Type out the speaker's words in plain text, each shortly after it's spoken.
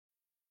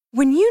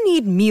When you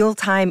need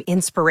mealtime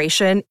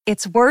inspiration,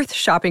 it's worth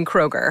shopping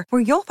Kroger,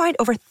 where you'll find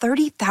over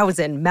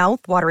 30,000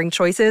 mouth-watering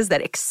choices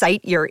that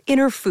excite your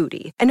inner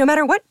foodie. And no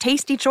matter what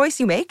tasty choice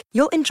you make,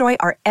 you'll enjoy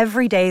our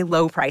everyday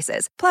low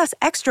prices, plus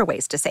extra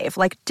ways to save,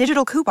 like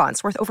digital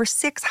coupons worth over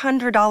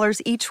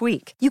 $600 each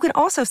week. You can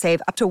also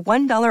save up to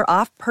 $1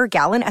 off per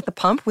gallon at the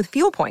pump with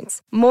fuel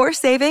points. More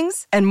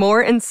savings and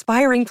more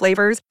inspiring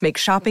flavors make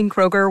shopping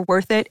Kroger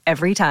worth it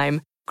every time.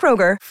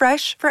 Kroger,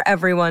 fresh for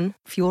everyone.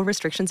 Fuel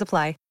restrictions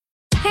apply.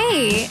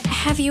 Hey,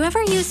 have you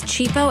ever used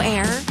Cheapo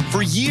Air?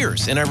 For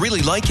years, and I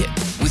really like it.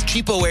 With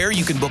Cheapo Air,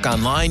 you can book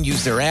online,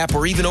 use their app,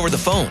 or even over the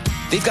phone.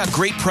 They've got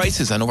great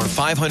prices on over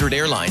 500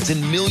 airlines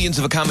and millions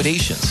of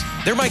accommodations.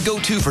 They're my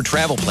go-to for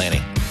travel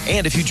planning.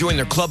 And if you join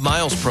their Club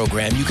Miles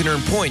program, you can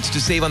earn points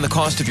to save on the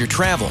cost of your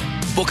travel.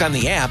 Book on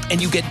the app,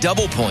 and you get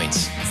double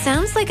points.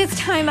 Sounds like it's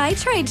time I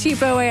tried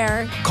Cheapo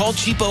Air. Call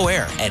Cheapo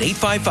Air at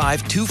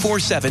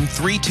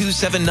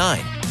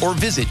 855-247-3279 or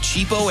visit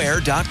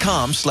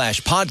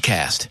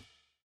cheapoair.com/podcast.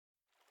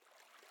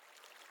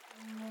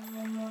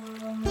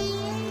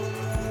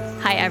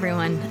 Hi,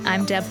 everyone.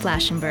 I'm Deb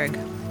Flashenberg.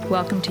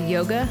 Welcome to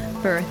Yoga,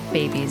 Birth,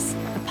 Babies,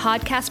 a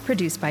podcast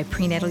produced by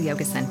Prenatal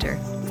Yoga Center.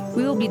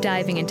 We will be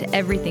diving into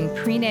everything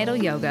prenatal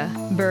yoga,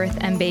 birth,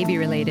 and baby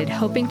related,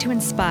 hoping to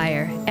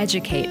inspire,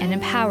 educate, and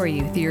empower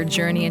you through your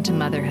journey into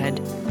motherhood.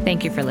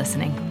 Thank you for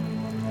listening.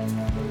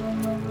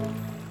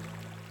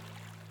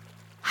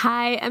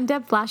 Hi, I'm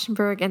Deb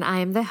Flashenberg, and I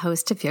am the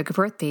host of Yoga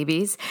Birth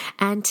Babies.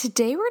 And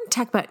today we're going to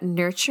talk about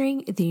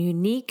nurturing the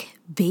unique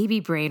baby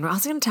brain. We're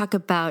also going to talk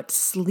about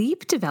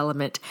sleep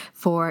development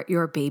for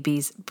your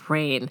baby's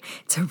brain.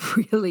 It's a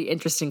really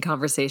interesting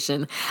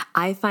conversation.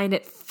 I find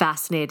it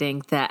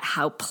fascinating that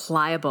how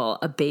pliable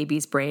a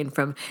baby's brain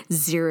from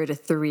 0 to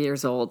 3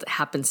 years old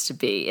happens to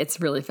be. It's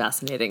really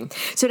fascinating.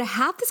 So to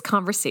have this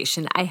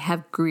conversation, I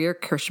have Greer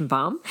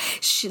Kirshenbaum.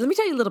 Let me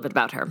tell you a little bit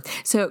about her.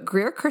 So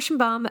Greer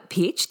Kirshenbaum,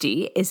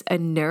 PhD, is a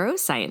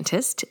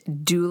neuroscientist,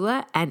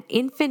 doula, and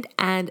infant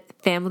and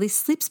family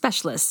sleep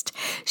specialist.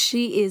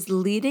 She is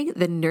leading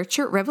the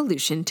nurture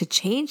revolution to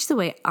change the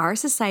way our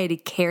society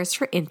cares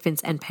for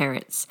infants and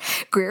parents.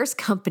 Greer's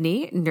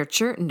company,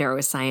 Nurture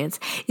Neuroscience,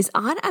 is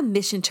on a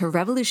mission to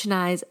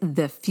revolutionize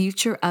the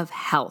future of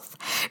health.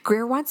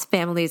 Greer wants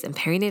families and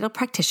perinatal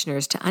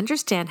practitioners to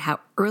understand how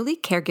early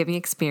caregiving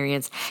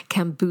experience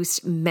can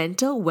boost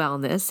mental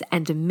wellness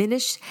and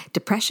diminish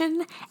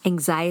depression,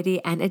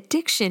 anxiety, and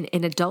addiction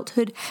in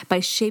adulthood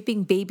by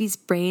shaping babies'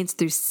 brains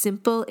through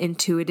simple,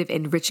 intuitive,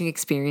 enriching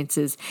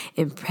experiences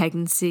in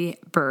pregnancy,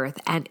 birth,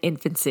 and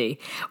infancy.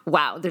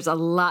 Wow, there's a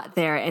lot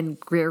there, and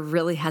Greer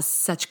really has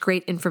such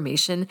great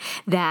information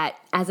that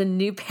as a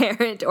new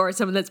parent or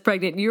someone that's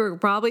pregnant, you're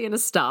probably going to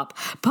stop,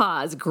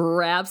 pause,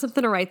 grab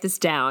something to write this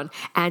down,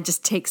 and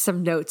just take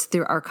some notes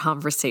through our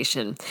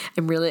conversation.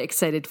 I'm really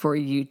excited for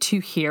you to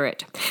hear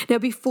it. Now,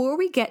 before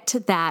we get to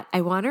that,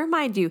 I want to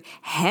remind you,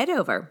 head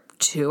over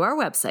to our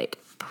website,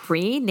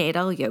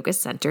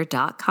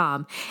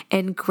 prenatalyogacenter.com,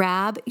 and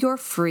grab your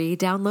free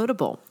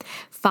downloadable,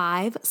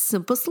 5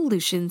 simple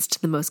solutions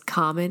to the most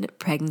common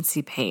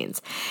pregnancy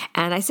pains.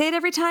 And I say it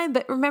every time,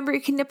 but remember, you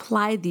can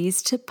apply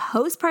these to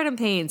postpartum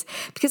pains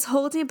because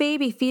holding a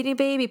baby, feeding a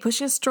baby,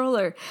 pushing a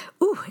stroller,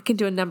 it can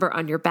do a number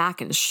on your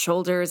back and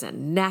shoulders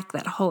and neck,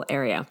 that whole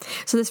area.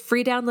 So this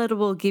free downloadable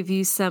will give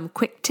you some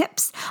quick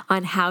tips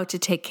on how to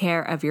take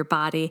care of your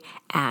body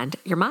and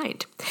your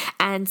mind.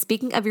 And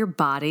speaking of your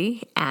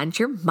body and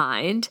your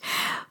mind,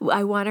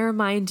 I want to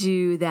remind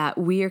you that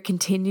we are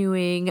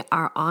continuing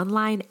our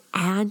online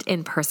and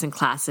in-person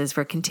classes.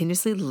 We're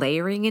continuously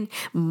layering in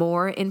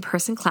more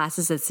in-person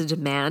classes as the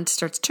demand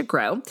starts to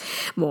grow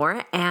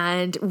more.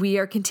 And we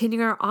are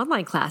continuing our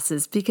online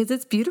classes because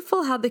it's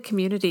beautiful how the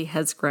community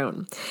has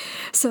grown.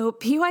 So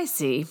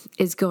PYC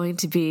is going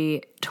to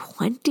be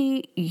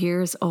 20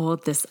 years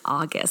old this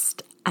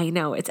August. I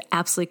know, it's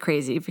absolutely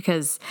crazy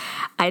because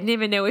I didn't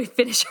even know we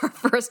finished our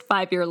first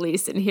 5-year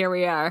lease, and here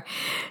we are,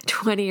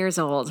 20 years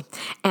old.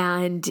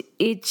 And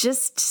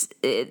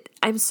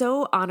I'm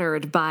so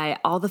honored by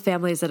all the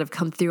families that have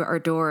come through our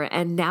door.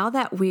 And now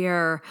that we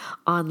are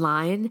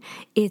online,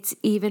 it's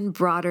even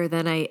broader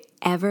than I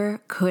ever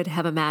could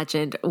have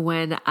imagined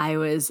when I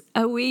was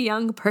a wee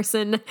young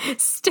person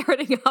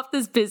starting off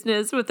this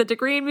business with a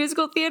degree in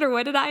musical theater.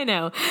 What did I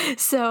know?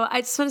 So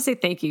I just want to say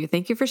thank you.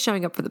 Thank you for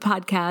showing up for the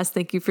podcast.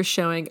 Thank you for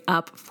showing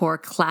up for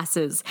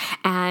classes.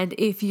 And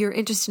if you're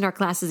interested in our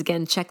classes,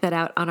 again, check that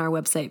out on our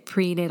website,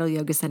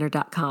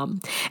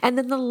 prenatalyogacenter.com. And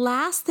then the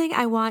last thing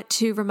I want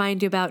to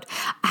remind you about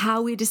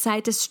how we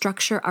decide to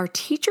structure our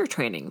teacher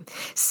training.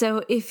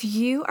 So if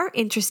you are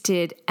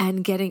interested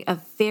in getting a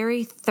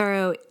very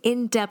thorough,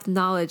 in-depth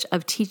knowledge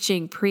of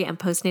teaching pre- and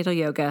postnatal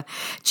yoga,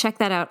 check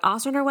that out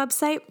also on our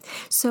website.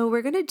 So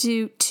we're going to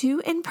do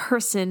 2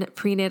 in-person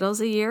prenatals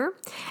a year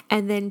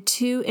and then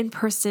 2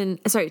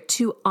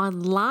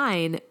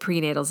 online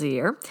prenatals a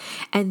year,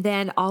 and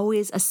then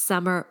always a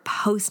summer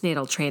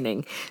postnatal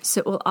training.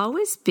 So it will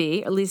always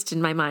be, at least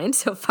in my mind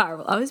so far,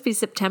 will always be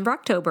September,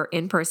 October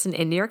in person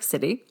in New York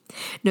City,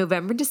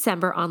 November,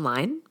 December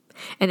online,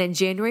 and then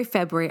January,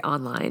 February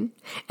online,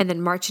 and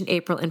then March and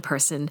April in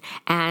person.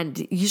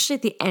 And usually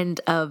at the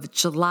end of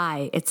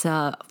July, it's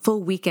a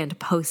full weekend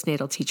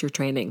postnatal teacher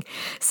training.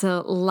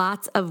 So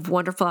lots of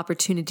wonderful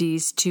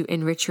opportunities to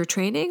enrich your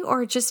training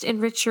or just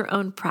enrich your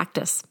own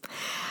practice.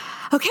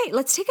 Okay,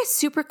 let's take a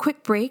super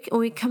quick break.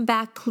 When we come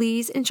back,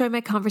 please enjoy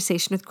my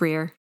conversation with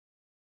Greer.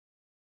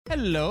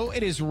 Hello,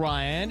 it is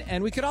Ryan,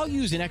 and we could all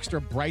use an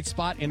extra bright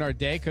spot in our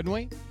day, couldn't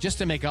we? Just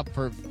to make up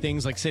for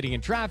things like sitting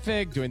in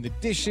traffic, doing the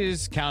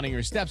dishes, counting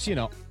your steps,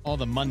 all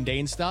the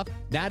mundane stuff.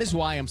 That is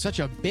why I'm such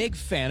a big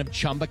fan of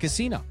Chumba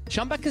Casino.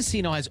 Chumba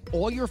Casino has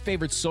all your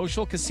favorite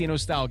social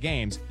casino-style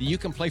games that you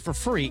can play for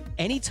free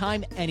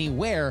anytime,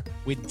 anywhere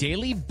with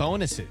daily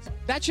bonuses.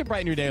 That should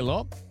brighten your day a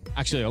little.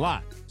 Actually, a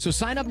lot. So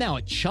sign up now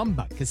at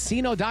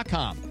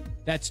ChumbaCasino.com.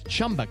 That's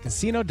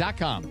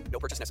ChumbaCasino.com. No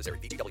purchase necessary.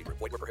 VGW Group.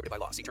 Void where prohibited by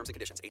law. See terms and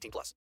conditions.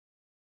 18+.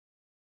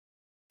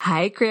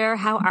 Hi, Greer.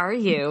 How are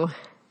you?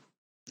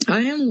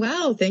 I am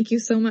well. Thank you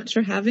so much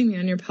for having me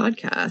on your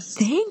podcast.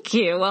 Thank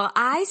you. Well,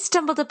 I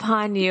stumbled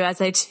upon you, as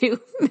I do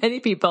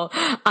many people,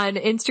 on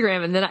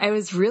Instagram, and then I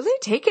was really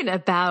taken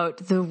about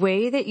the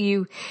way that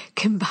you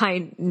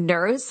combine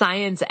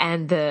neuroscience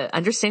and the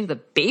understanding of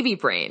the baby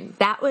brain.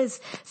 That was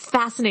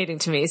fascinating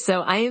to me. So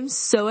I am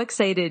so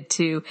excited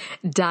to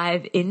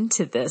dive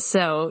into this.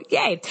 So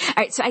yay. All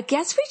right. So I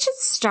guess we should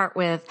start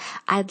with,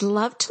 I'd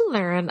love to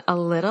learn a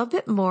little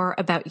bit more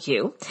about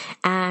you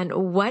and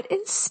what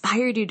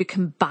inspired you to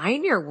combine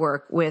your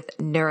work with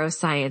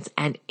neuroscience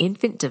and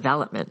infant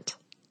development.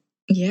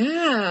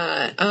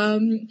 Yeah.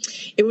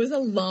 It was a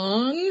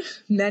long,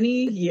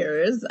 many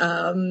years,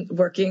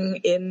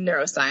 working in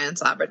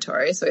neuroscience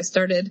laboratories. So I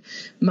started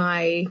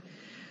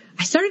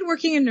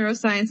working in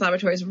neuroscience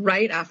laboratories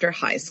right after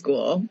high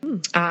school,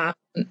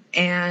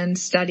 and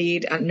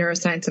studied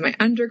neuroscience in my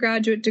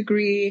undergraduate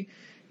degree,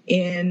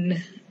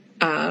 in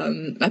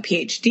a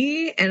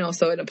PhD, and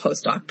also in a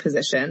postdoc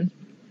position.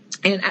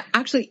 And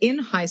actually in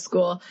high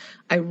school,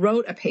 I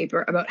wrote a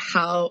paper about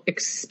how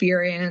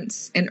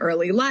experience in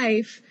early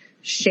life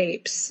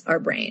shapes our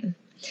brain.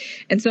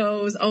 And so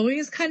it was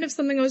always kind of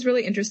something I was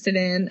really interested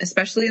in,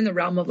 especially in the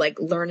realm of like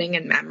learning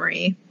and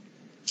memory.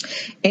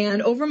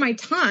 And over my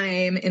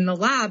time in the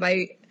lab,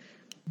 I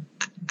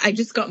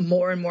just got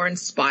more and more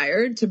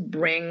inspired to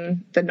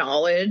bring the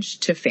knowledge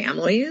to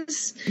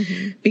families,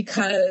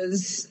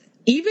 because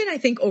even I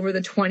think over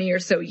the 20 or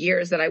so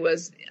years that I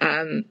was,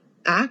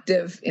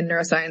 active in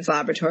neuroscience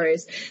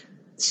laboratories,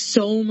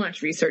 so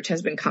much research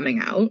has been coming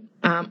out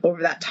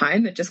over that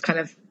time that just kind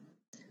of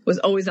was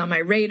always on my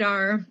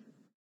radar,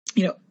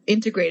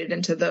 integrated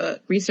into the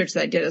research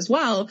that I did as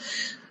well.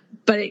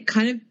 But it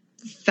kind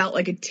of felt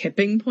like a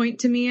tipping point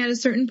to me at a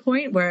certain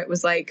point where it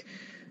was like,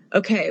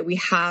 okay, we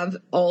have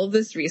all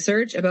this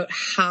research about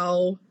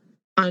how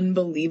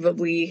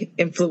unbelievably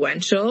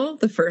influential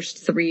the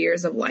first 3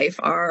 years of life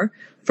are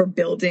for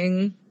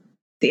building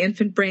the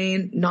infant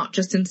brain, not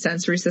just in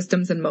sensory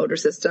systems and motor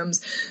systems,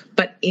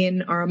 but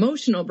in our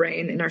emotional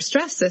brain, in our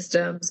stress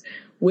systems,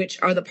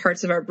 which are the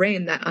parts of our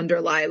brain that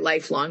underlie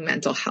lifelong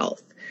mental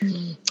health.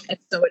 And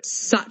so it's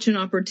such an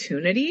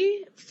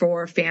opportunity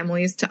for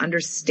families to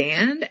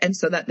understand, and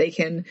so that they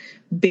can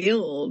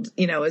build,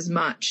 as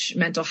much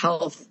mental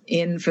health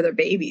in for their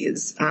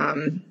babies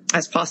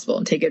as possible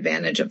and take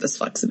advantage of this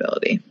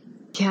flexibility.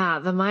 Yeah,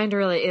 the mind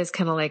really is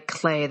kind of like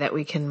clay that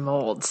we can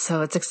mold.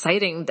 So it's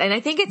exciting. And I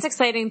think it's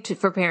exciting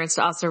for parents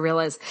to also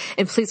realize,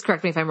 and please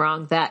correct me if I'm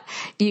wrong, that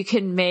you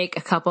can make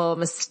a couple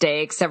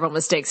mistakes, several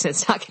mistakes, and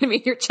it's not going to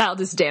mean your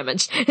child is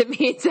damaged. It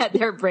means that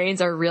their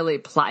brains are really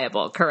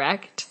pliable,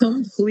 correct?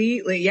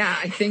 Completely. Yeah.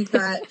 I think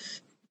that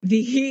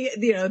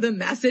the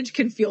message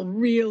can feel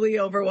really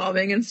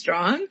overwhelming and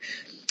strong,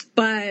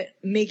 but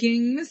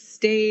making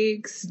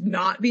mistakes,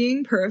 not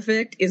being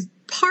perfect is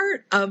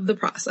part of the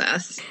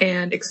process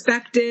and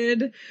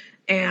expected.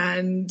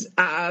 And,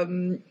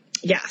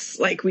 yes,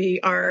 like we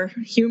are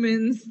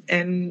humans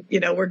and,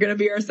 we're going to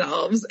be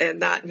ourselves.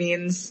 And that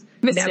means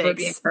mistakes. Never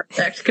being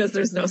perfect, because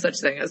there's no such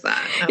thing as that.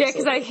 Absolutely. Yeah,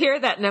 because I hear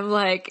that and I'm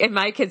like, and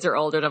my kids are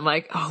older and I'm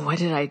like, oh, what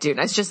did I do? And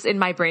it's just in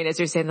my brain as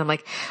you're saying, I'm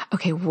like,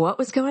 okay, what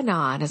was going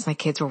on as my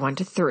kids were 1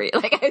 to 3?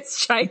 Like I was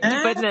trying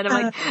to, but then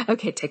I'm like,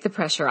 okay, take the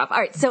pressure off. All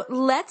right. So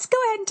let's go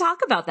ahead and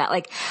talk about that.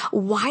 Like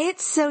why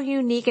it's so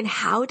unique and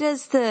how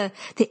does the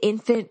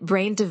infant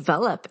brain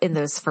develop in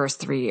those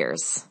first 3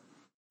 years?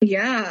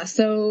 Yeah.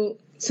 So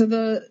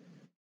the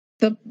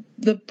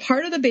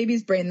part of the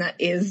baby's brain that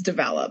is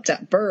developed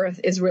at birth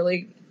is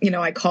really,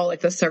 I call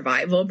like the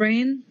survival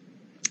brain.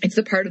 It's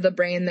the part of the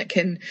brain that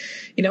can,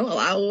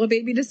 allow a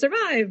baby to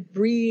survive,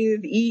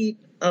 breathe, eat,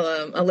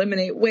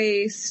 eliminate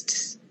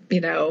waste,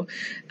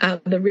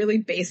 the really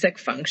basic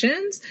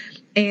functions.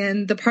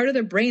 And the part of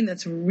the brain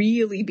that's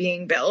really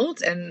being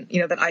built and,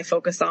 that I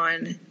focus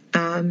on,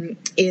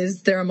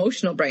 is their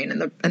emotional brain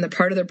and the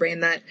part of the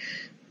brain that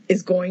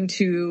is going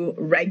to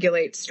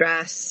regulate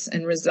stress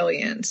and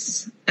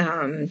resilience,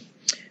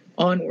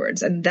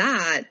 onwards. And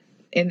that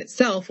in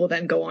itself will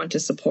then go on to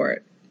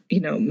support,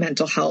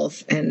 mental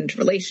health and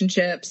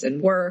relationships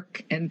and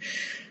work. And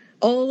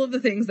all of the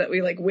things that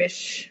we like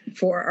wish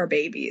for our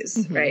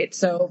babies, right?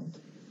 So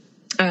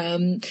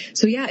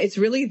yeah, it's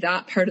really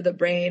that part of the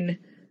brain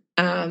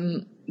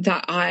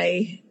that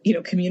I,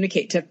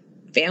 communicate to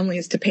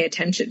families to pay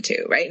attention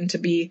to, right? And to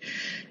be,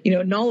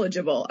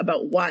 knowledgeable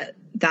about what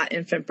that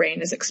infant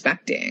brain is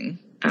expecting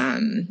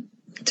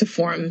to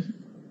form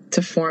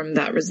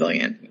that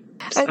resilient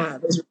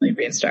those really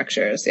brain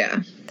structures.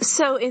 Yeah.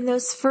 So in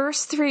those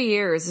first 3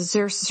 years, is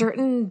there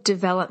certain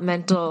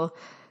developmental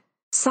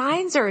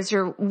signs,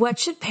 or what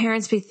should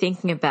parents be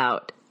thinking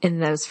about in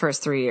those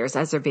first 3 years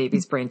as their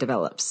baby's brain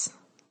develops?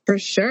 For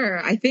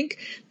sure. I think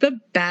the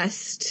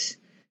best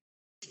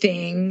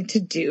thing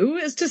to do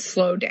is to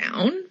slow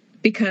down,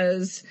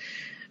 because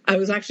I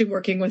was actually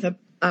working with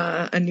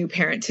a new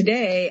parent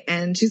today,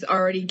 and she's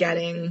already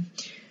getting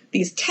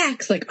these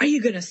texts like, are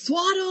you going to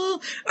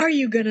swaddle? Are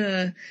you going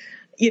to,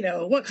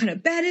 what kind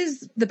of bed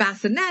is the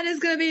bassinet is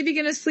baby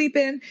going to sleep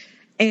in?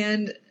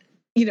 And,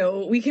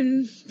 we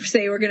can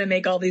say we're going to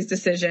make all these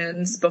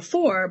decisions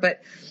before,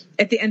 but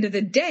at the end of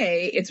the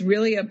day, it's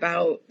really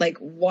about like,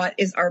 what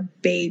is our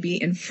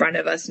baby in front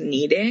of us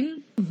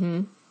needing?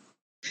 Mm-hmm.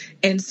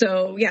 And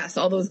so, yes,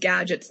 all those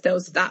gadgets,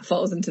 that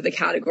falls into the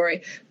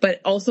category, but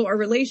also our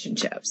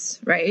relationships,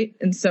 right?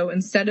 And so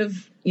instead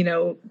of,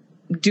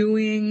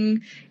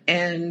 doing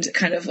and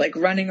kind of like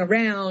running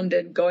around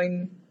and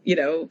going,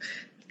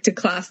 to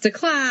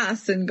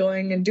class and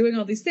going and doing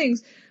all these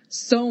things,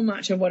 so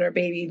much of what our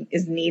baby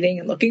is needing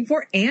and looking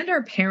for, and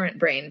our parent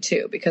brain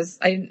too, because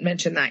I didn't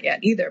mention that yet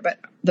either, but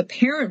the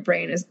parent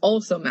brain is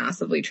also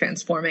massively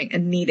transforming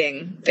and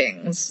needing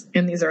things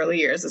in these early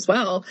years as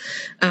well.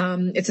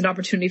 It's an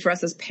opportunity for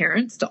us as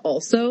parents to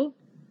also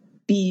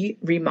be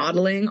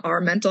remodeling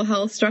our mental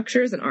health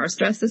structures and our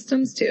stress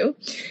systems too,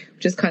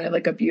 which is kind of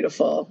like a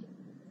beautiful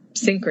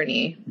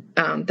synchrony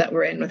that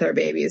we're in with our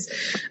babies.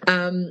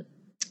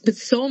 But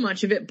so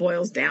much of it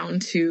boils down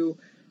to,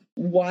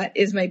 what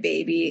is my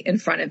baby in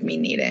front of me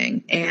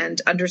needing, and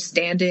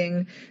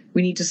understanding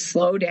we need to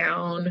slow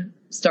down,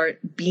 start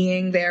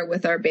being there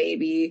with our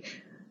baby,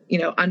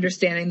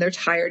 understanding their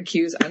tired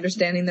cues,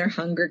 understanding their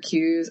hunger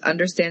cues,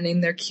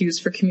 understanding their cues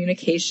for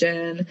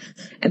communication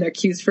and their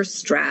cues for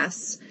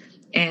stress,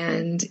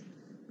 and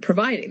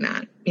providing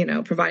that,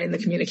 providing the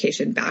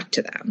communication back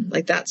to them.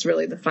 Like, that's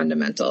really the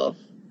fundamental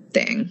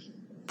thing.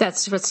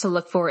 That's what's to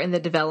look for in the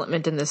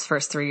development in this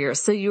first 3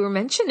 years. So you were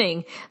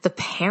mentioning the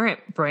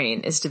parent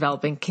brain is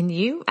developing.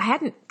 I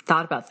hadn't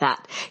thought about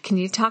that. Can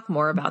you talk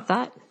more about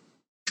that?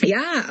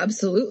 Yeah,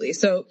 absolutely.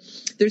 So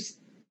there's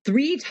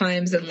 3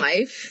 times in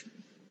life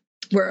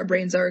where our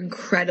brains are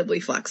incredibly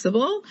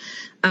flexible,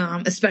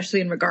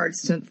 especially in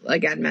regards to,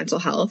 again, mental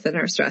health and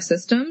our stress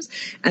systems.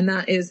 And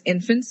that is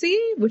infancy,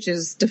 which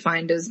is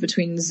defined as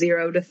between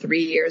 0 to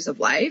 3 years of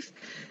life,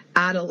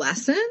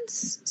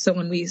 adolescence, so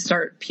when we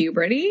start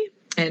puberty,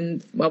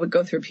 and we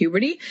go through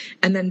puberty,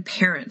 and then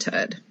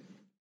parenthood,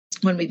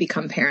 when we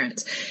become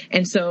parents.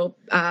 And so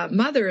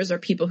mothers or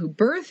people who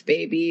birth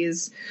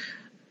babies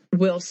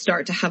will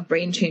start to have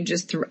brain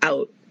changes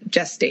throughout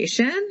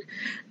gestation,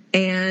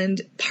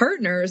 and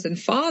partners and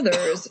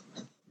fathers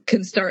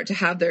can start to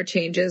have their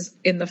changes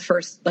in the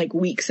first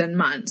weeks and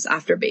months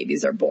after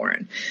babies are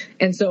born.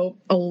 And so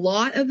a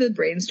lot of the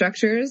brain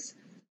structures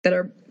that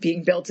are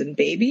being built in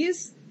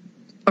babies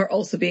are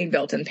also being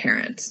built in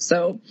parents.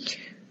 So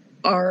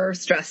our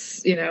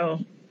stress,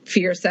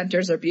 fear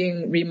centers are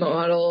being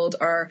remodeled.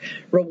 Our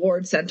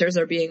reward centers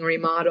are being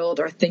remodeled.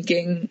 Our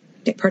thinking,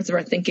 parts of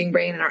our thinking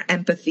brain and our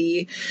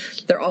empathy,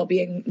 they're all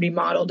being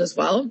remodeled as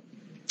well.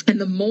 And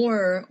the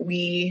more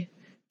we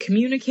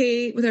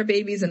communicate with our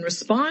babies and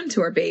respond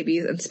to our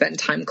babies and spend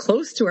time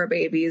close to our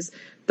babies,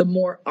 the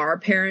more our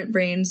parent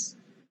brains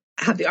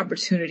have the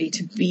opportunity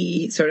to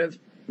be sort of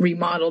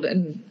remodeled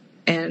and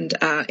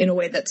in a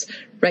way that's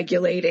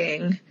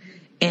regulating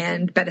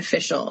and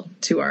beneficial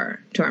to our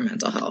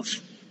mental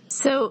health.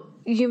 So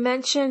you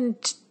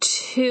mentioned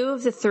 2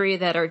 of the 3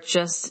 that are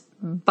just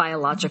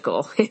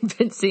biological,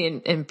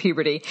 infancy and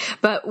puberty.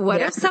 But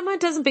what if someone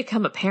doesn't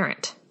become a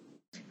parent?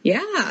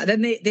 Yeah,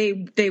 then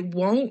they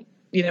won't,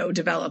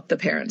 develop the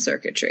parent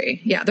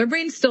circuitry. Yeah, their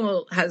brain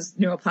still has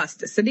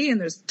neuroplasticity, and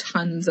there's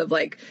tons of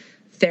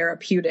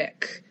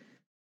therapeutic,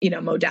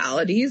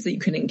 modalities that you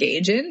can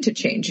engage in to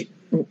change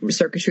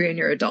circuitry in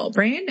your adult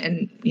brain.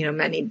 And,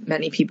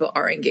 many people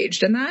are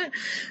engaged in that.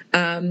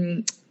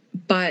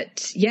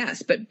 But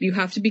you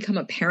have to become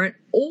a parent,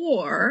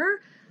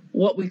 or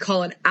what we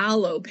call an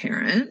allo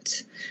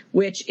parent,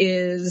 which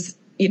is,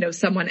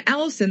 someone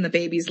else in the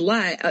baby's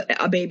life,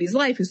 a baby's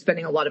life, who's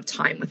spending a lot of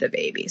time with a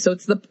baby. So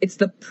it's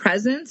the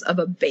presence of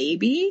a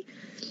baby,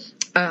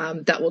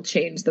 that will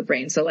change the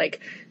brain. So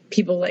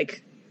people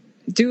like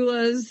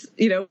doulas,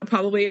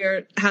 probably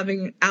are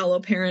having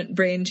allo-parent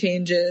brain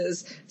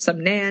changes,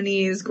 some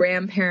nannies,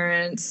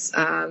 grandparents,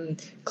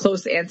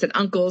 close aunts and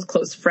uncles,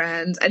 close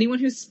friends, anyone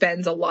who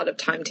spends a lot of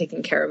time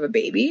taking care of a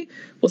baby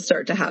will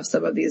start to have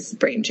some of these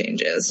brain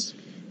changes.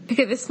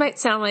 Okay, this might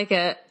sound like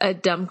a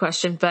dumb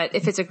question, but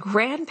if it's a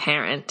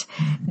grandparent,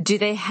 do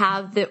they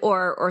have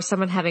or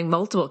someone having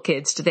multiple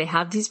kids, do they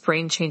have these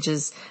brain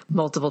changes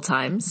multiple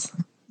times?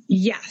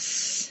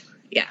 Yes.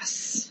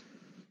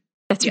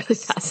 That's really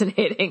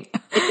fascinating.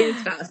 It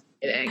is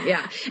fascinating.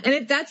 Yeah.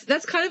 And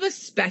that's kind of a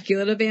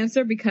speculative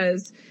answer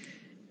because,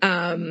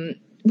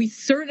 we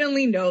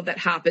certainly know that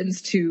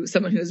happens to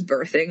someone who's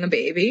birthing a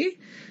baby,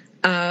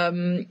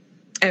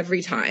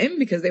 every time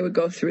because they would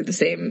go through the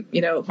same,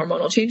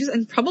 hormonal changes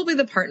and probably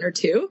the partner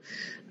too.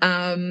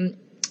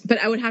 But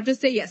I would have to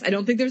say, yes, I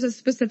don't think there's a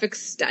specific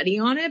study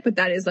on it, but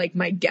that is like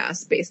my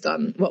guess based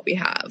on what we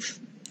have.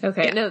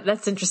 Okay. Yeah. No,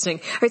 that's interesting.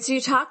 All right. So you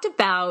talked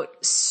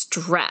about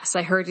stress.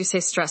 I heard you say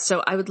stress.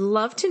 So I would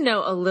love to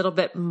know a little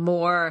bit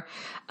more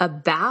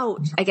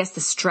about, I guess,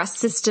 the stress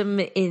system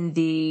in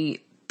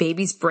the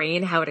baby's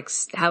brain, how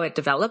it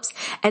develops.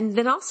 And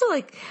then also,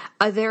 like,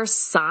 are there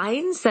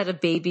signs that a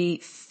baby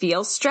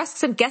feels stressed?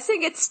 'Cause I'm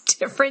guessing it's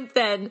different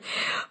than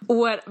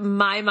what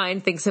my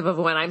mind thinks of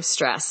when I'm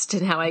stressed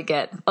and how I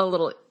get a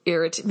little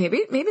irritated.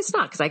 Maybe it's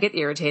not, because I get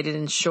irritated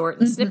and short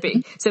and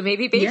snippy. So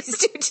maybe babies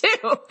do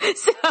too.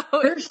 So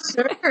for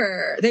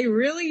sure. They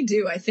really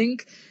do. I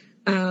think,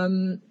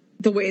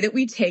 the way that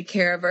we take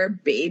care of our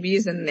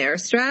babies and their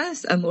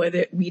stress and the way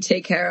that we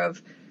take care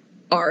of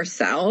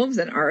ourselves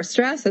and our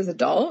stress as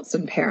adults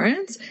and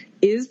parents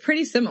is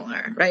pretty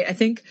similar, right? I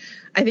think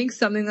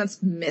something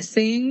that's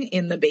missing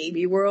in the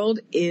baby world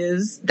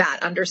is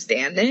that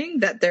understanding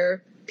that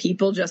they're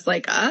people just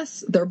like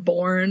us. They're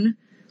born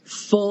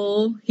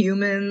full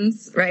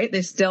humans, right?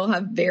 They still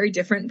have very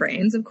different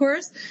brains, of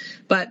course,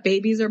 but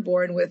babies are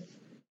born with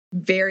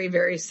very,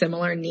 very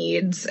similar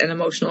needs and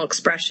emotional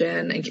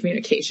expression and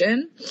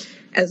communication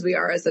as we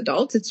are as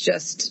adults. It's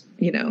just,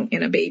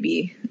 in a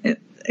baby,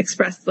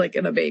 expressed like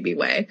in a baby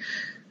way.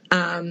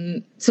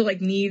 So like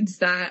needs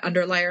that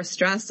underlie our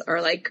stress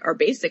are like our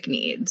basic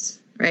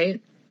needs,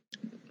 right?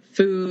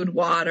 Food,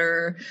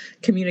 water,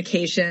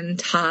 communication,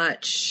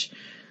 touch,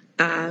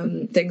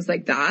 things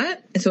like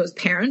that. And so as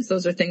parents,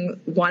 those are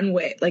one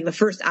way, like the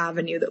first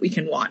avenue that we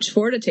can watch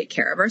for to take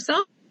care of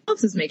ourselves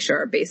is make sure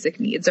our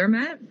basic needs are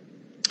met.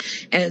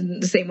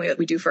 And the same way that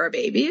we do for our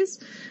babies.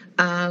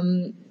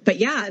 But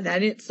yeah,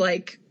 then it's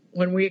like,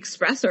 when we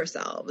express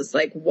ourselves,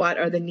 like what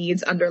are the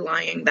needs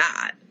underlying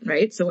that,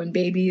 right? So when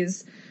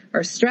babies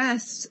are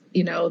stressed,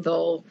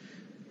 they'll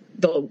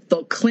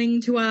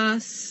cling to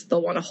us.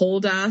 They'll want to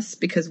hold us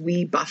because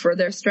we buffer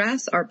their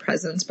stress. Our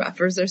presence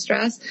buffers their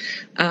stress.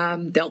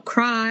 They'll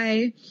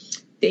cry.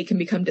 They can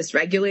become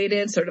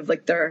dysregulated, sort of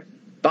like their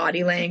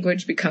body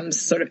language becomes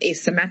sort of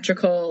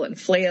asymmetrical and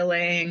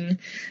flailing,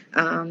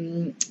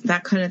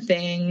 that kind of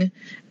thing.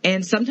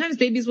 And sometimes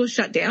babies will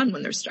shut down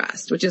when they're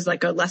stressed, which is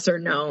like a lesser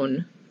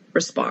known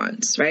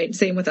response, right?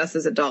 Same with us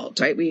as adults,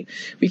 right?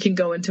 We can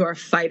go into our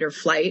fight or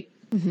flight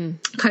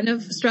kind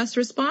of stress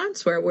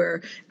response where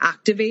we're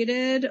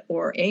activated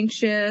or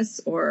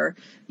anxious or,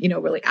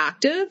 really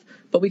active,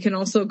 but we can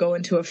also go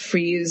into a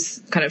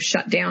freeze kind of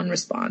shut down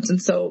response.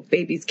 And so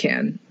babies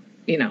can,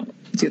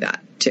 do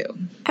that too.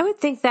 I would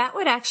think that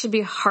would actually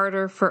be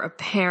harder for a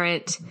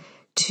parent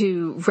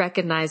to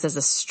recognize as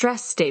a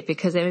stress state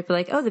because they might be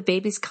like, oh, the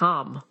baby's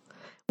calm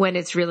when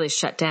it's really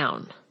shut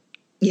down.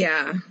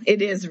 Yeah,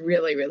 it is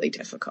really, really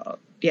difficult.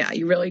 Yeah,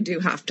 you really do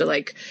have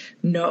to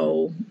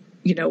know,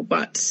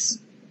 what's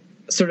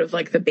sort of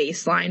like the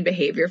baseline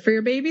behavior for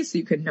your baby so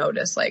you can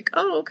notice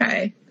oh,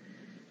 okay,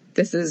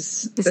 this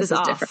is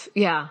off. Different.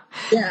 Yeah.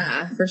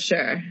 Yeah, for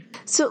sure.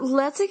 So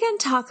let's again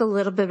talk a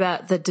little bit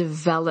about the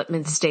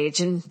development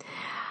stage. And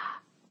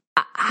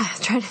I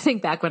try to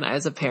think back when I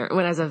was a parent,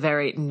 when I was a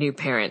very new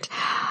parent,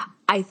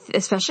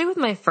 especially with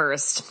my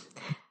first,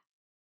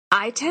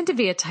 I tend to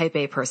be a type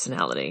A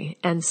personality.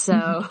 And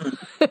so,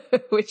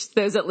 which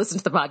those that listen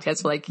to the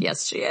podcast were like,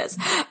 yes, she is.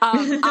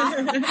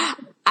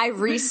 I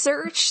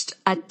researched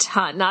a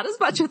ton, not as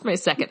much with my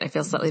second. I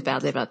feel slightly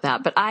badly about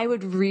that, but I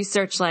would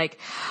research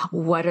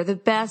what are the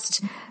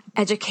best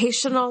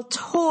educational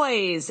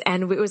toys?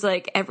 And it was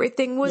like,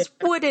 everything was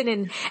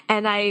wooden.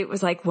 And I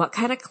was like, what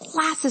kind of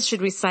classes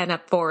should we sign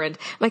up for? And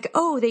I'm like,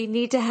 oh, they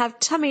need to have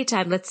tummy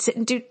time. Let's sit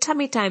and do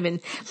tummy time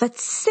and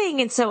let's sing.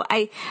 And so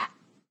I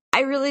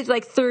really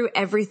threw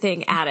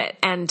everything at it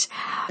and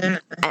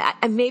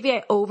maybe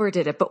I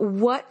overdid it, but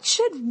what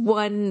should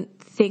one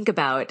think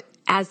about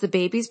as the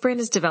baby's brain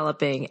is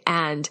developing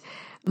and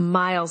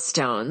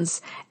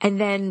milestones? And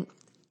then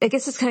I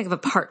guess it's kind of a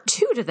part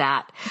 2 to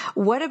that.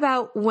 What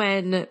about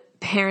when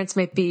parents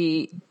might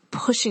be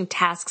pushing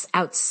tasks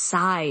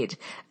outside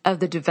of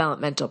the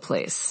developmental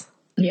place?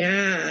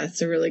 Yeah,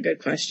 that's a really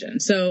good question.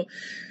 So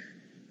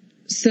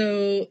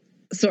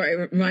sorry,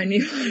 remind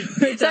me.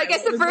 So I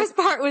guess the first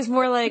part was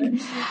more like,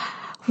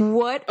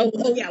 what?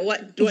 Oh yeah,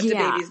 what do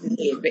babies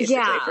need, basically?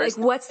 Yeah,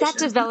 what's that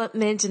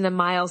development and the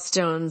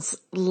milestones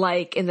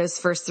like in those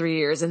first 3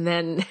 years? And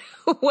then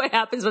what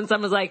happens when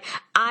someone's like,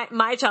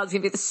 my child's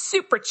going to be the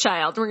super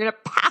child. We're going to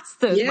pass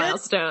those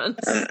milestones.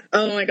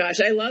 Oh my gosh.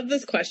 I love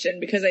this question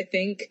because I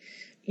think,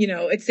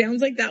 it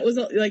sounds like that was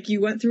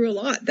you went through a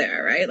lot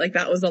there, right?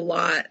 That was a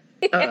lot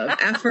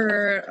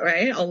effort,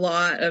 right? A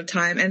lot of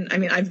time. And I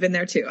mean, I've been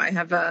there too. I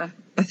have a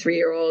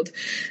 3-year-old.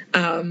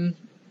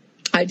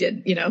 I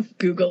did,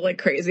 Google like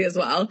crazy as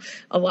well,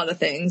 a lot of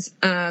things.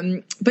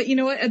 But you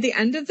know what, at the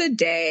end of the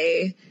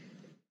day,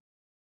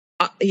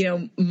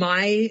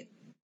 my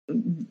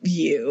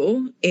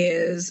view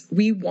is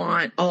we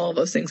want all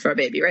those things for our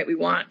baby, right? We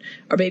want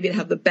our baby to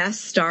have the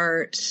best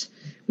start.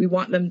 We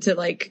want them to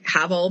like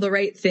have all the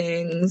right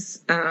things.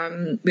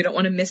 We don't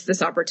want to miss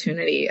this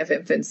opportunity of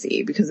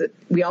infancy because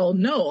we all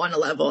know on a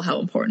level how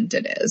important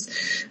it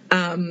is.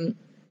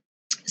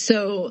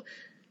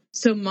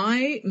 So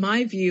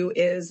my view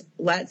is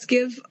let's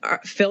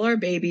fill our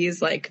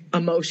babies like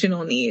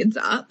emotional needs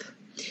up.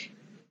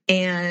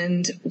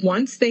 And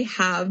once they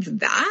have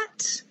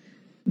that,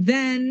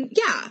 then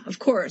yeah, of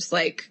course,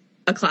 like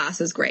a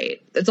class is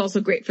great. It's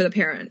also great for the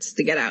parents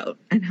to get out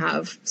and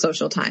have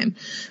social time.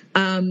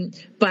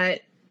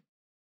 But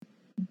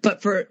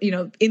for,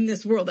 in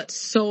this world that's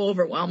so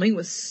overwhelming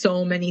with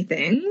so many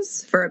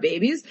things for our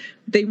babies,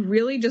 they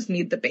really just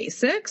need the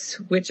basics,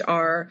 which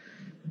are,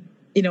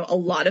 a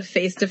lot of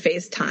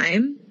face-to-face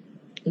time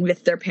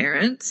with their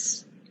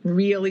parents,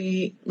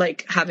 really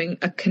like having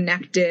a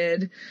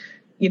connected,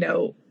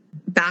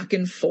 back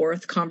and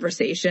forth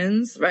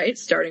conversations, right?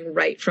 Starting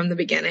right from the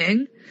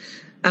beginning.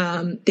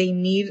 They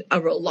need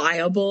a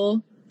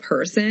reliable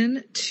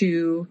person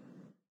to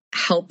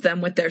help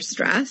them with their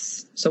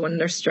stress. So when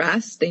they're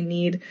stressed, they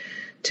need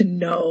to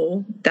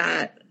know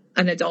that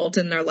an adult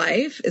in their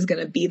life is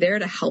going to be there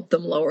to help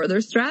them lower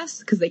their stress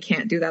because they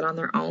can't do that on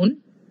their own.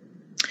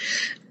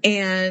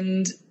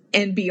 And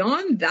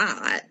beyond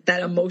that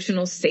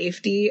emotional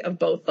safety of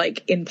both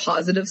like in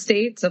positive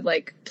states of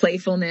like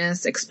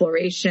playfulness,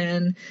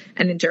 exploration,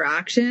 and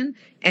interaction,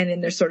 and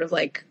in their sort of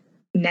like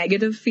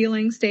negative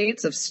feeling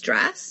states of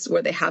stress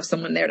where they have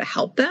someone there to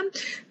help them,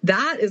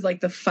 that is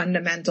like the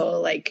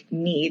fundamental like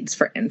needs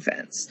for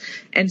infants.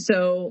 And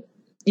so,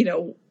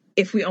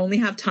 if we only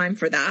have time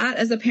for that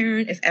as a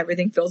parent, if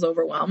everything feels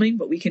overwhelming,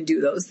 but we can do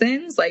those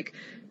things, like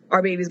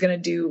our baby's going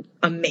to do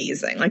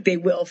amazing. Like they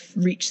will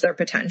reach their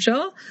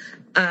potential.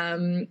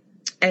 And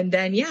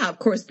then, yeah, of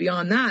course,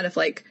 beyond that, if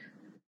like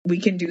we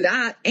can do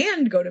that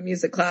and go to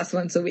music class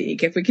once a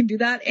week, if we can do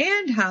that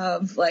and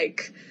have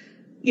like,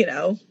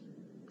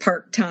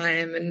 park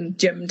time and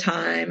gym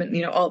time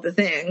and, all the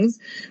things,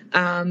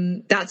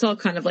 that's all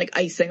kind of like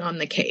icing on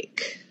the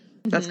cake.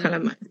 That's kind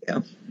of my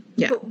view.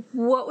 Yeah. But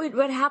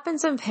what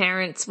happens to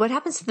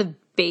the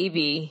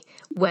baby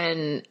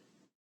when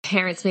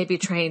parents may be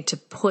trying to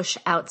push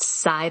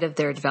outside of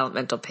their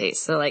developmental pace?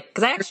 So like,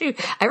 cause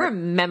I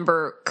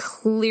remember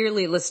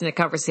clearly listening to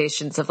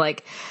conversations of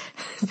like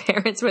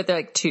parents with their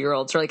like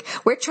 2-year-olds are like,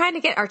 we're trying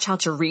to get our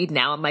child to read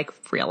now. I'm like,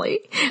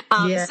 really?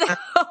 Yeah. So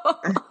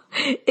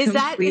is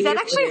that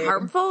actually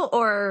harmful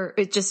or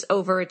just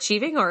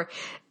overachieving or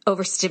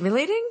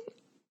overstimulating?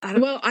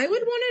 Well, I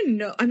would want to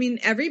know,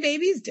 every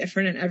baby is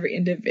different and every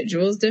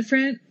individual is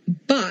different,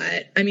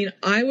 but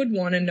I would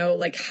want to know,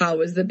 like,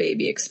 how is the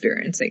baby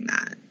experiencing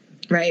that,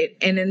 right?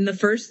 And in the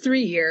first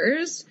 3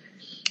 years,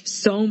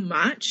 so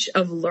much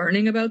of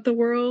learning about the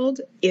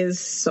world is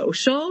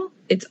social.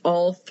 It's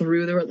all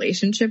through the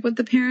relationship with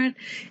the parent,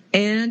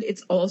 and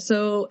it's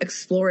also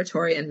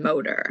exploratory and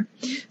motor.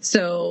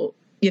 So,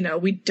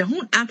 we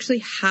don't actually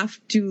have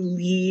to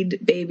lead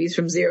babies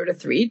from 0 to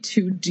 3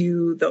 to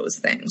do those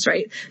things,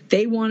 right?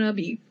 They want to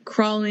be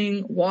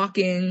crawling,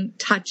 walking,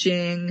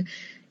 touching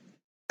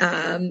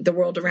the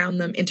world around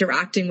them,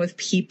 interacting with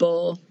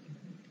people.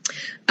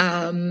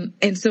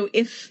 And so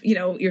if,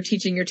 you're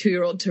teaching your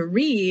 2-year-old to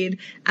read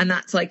and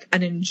that's like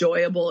an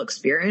enjoyable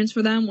experience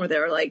for them where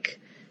they're like,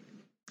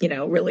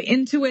 really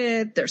into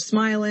it, they're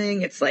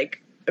smiling, it's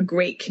like a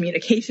great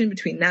communication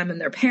between them and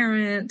their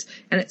parent,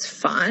 and it's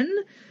fun.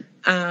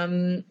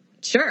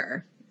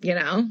 Sure,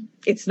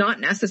 it's not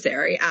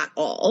necessary at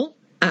all.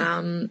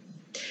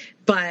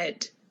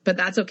 But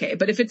that's okay.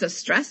 But if it's a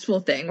stressful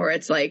thing where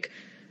it's like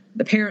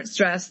the parent's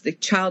stressed, the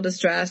child is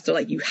stressed, or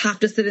like you have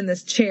to sit in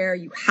this chair,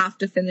 you have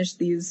to finish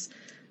this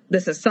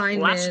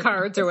assignment,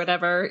 flashcards or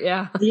whatever.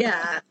 Yeah.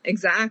 Yeah,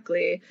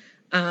 exactly.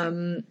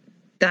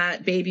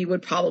 That baby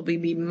would probably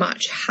be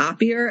much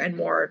happier and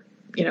more,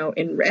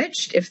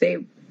 enriched if they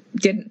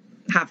didn't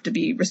have to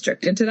be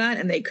restricted to that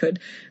and they could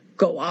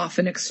go off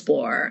and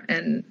explore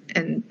and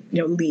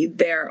lead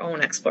their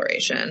own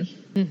exploration.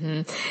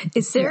 Mm-hmm.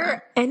 Is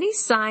there any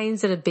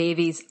signs that a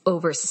baby's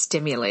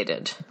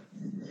overstimulated?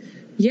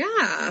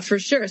 Yeah, for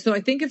sure. So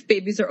I think if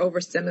babies are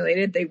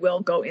overstimulated, they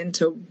will go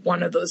into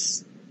one of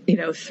those,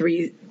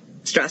 3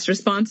 stress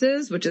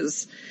responses, which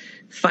is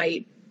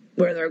fight,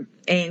 where they're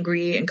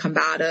angry and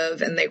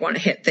combative and they want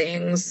to hit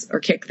things or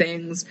kick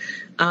things,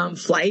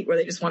 flight, where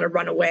they just want to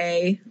run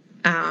away,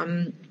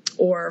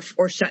 or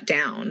shut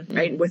down,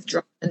 right?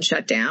 Withdraw and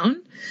shut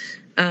down.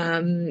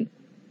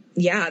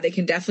 Yeah, they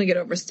can definitely get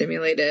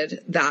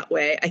overstimulated that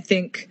way. I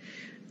think,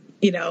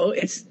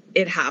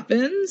 it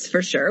happens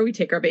for sure. We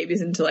take our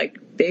babies into like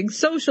big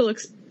social,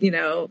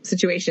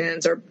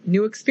 situations or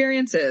new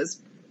experiences.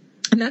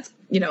 And that's,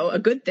 a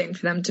good thing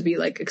for them to be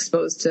like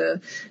exposed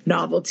to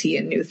novelty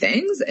and new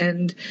things.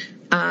 And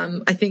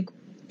I think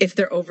if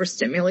they're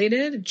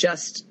overstimulated,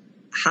 just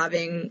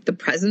having the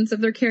presence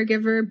of their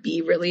caregiver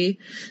be really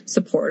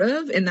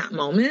supportive in that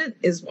moment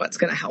is what's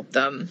going to help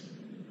them,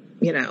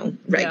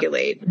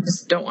 regulate. Yeah.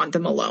 Just don't want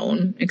them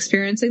alone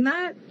experiencing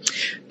that.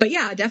 But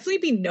yeah, definitely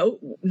be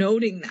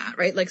noting that,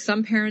 right? Like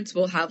some parents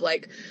will have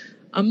like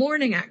a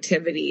morning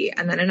activity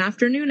and then an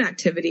afternoon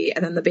activity,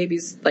 and then the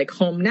baby's like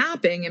home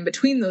napping in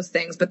between those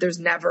things, but there's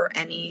never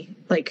any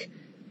like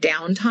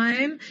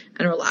downtime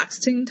and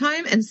relaxing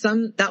time. And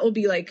that will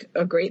be like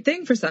a great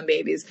thing for some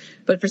babies,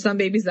 but for some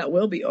babies that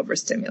will be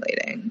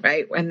overstimulating,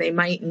 right? And they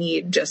might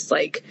need just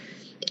like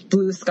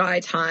blue sky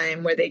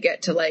time where they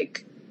get to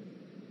like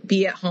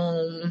be at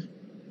home,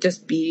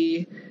 just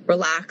be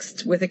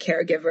relaxed with a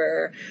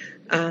caregiver,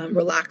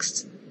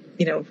 relaxed,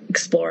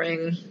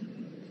 exploring,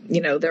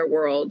 their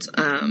world,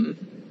 on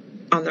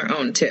their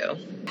own too.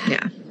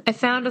 Yeah. I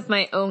found with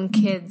my own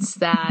kids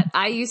that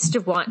I used to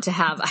want to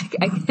have,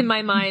 in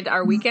my mind,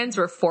 our weekends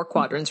were 4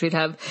 quadrants. We'd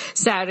have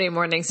Saturday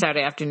morning,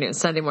 Saturday afternoon,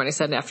 Sunday morning,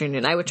 Sunday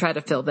afternoon. I would try to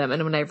fill them.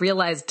 And when I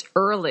realized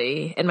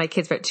early, and my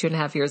kids were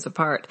 2.5 years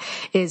apart,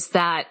 is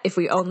that if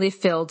we only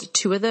filled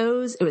 2 of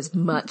those, it was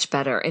much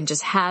better. And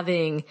just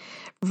having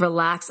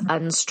relaxed,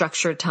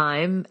 unstructured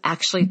time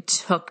actually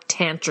took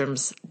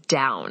tantrums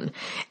down.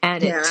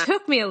 And it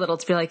took me a little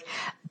to be like,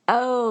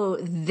 oh,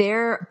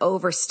 they're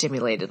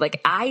overstimulated.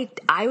 Like I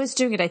was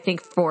doing it, I think,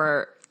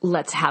 for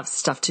let's have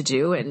stuff to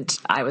do, and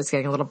I was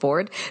getting a little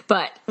bored.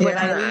 But when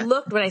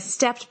I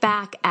stepped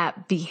back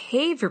at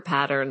behavior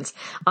patterns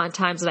on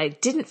times that I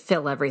didn't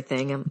fill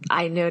everything,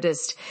 I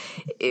noticed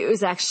it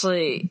was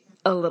actually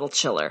a little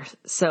chiller.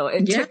 So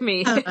it took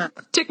me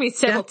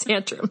several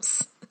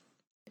tantrums.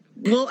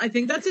 Well, I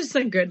think that's just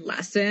a good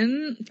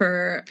lesson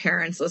for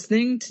parents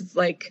listening to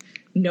like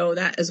know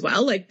that as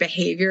well. Like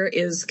behavior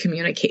is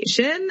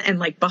communication, and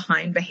like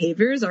behind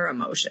behaviors are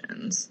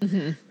emotions,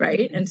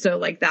 right? And so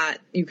like that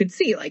you could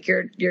see like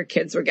your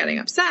kids were getting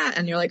upset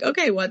and you're like,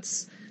 okay,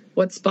 what's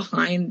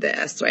behind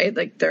this, right?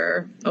 Like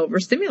they're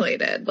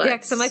overstimulated. Yeah,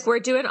 because I'm like, we're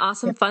doing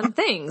awesome, fun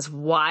things.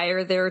 Why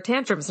are there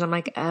tantrums? And I'm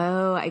like,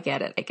 oh, I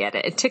get it.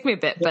 It took me a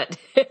bit, but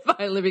it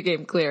finally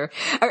became clear.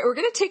 All right, we're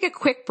going to take a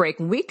quick break.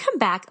 When we come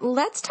back,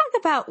 let's talk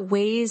about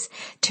ways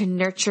to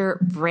nurture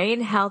brain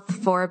health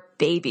for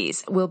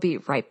babies. We'll be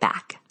right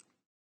back.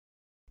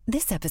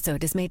 This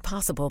episode is made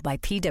possible by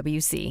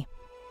PwC.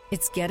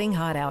 It's getting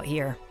hot out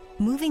here.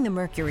 Moving the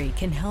mercury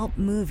can help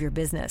move your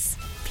business.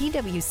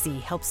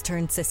 PwC helps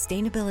turn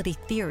sustainability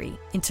theory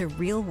into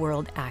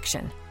real-world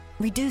action.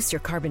 Reduce your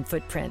carbon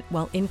footprint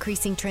while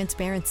increasing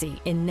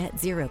transparency in net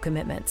zero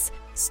commitments.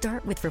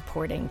 Start with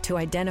reporting to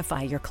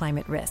identify your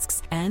climate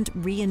risks and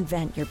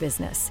reinvent your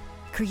business.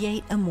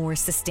 Create a more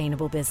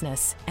sustainable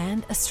business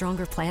and a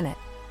stronger planet.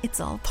 It's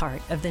all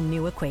part of The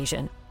New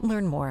Equation.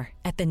 Learn more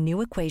at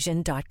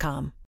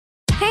thenewequation.com.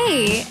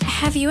 Hey,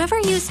 have you ever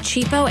used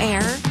Cheapo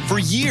Air? For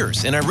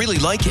years, and I really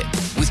like it.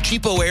 With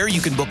Cheapo Air, you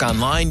can book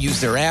online,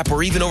 use their app,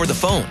 or even over the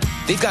phone.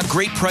 They've got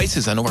great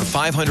prices on over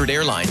 500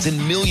 airlines and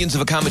millions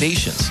of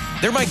accommodations.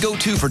 They're my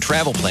go-to for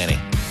travel planning.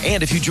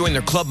 And if you join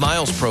their Club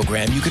Miles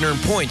program, you can earn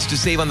points to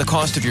save on the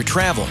cost of your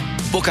travel.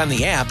 Book on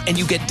the app, and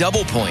you get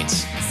double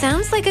points.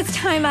 Sounds like it's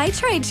time I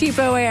tried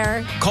Cheapo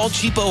Air. Call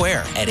Cheapo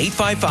Air at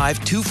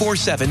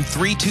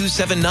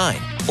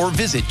 855-247-3279 or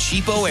visit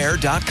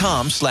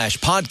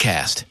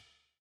cheapoair.com/podcast.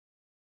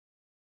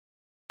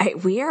 All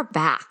right, we are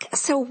back.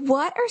 So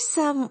what are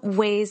some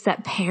ways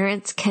that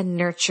parents can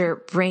nurture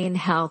brain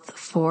health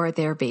for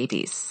their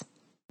babies?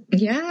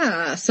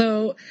 Yeah.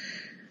 So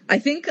I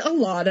think a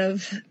lot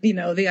of,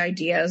 the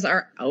ideas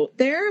are out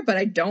there, but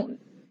I don't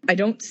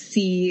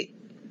see,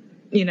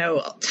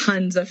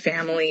 tons of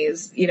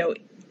families,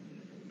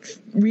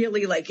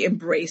 really like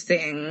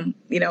embracing,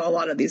 a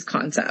lot of these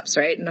concepts,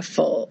 right? In a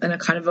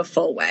kind of a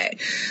full way.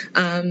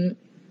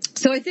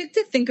 So I think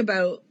to think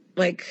about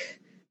like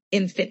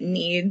infant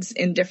needs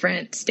in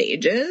different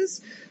stages.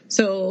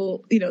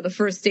 So, the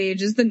first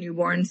stage is the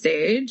newborn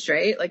stage,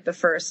 right? Like the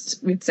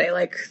first, we'd say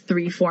like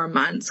 3-4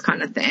 months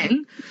kind of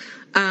thing.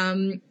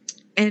 And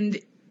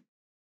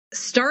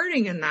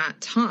starting in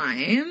that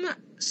time,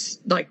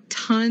 like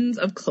tons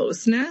of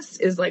closeness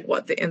is like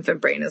what the infant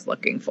brain is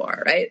looking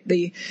for, right?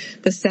 The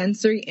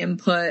sensory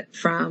input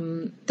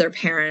from their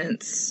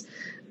parents.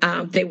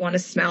 They want to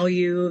smell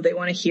you. They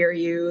want to hear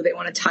you. They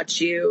want to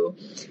touch you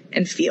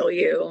and feel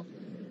you.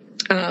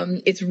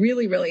 It's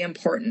really, really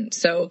important.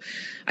 So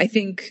I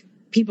think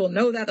people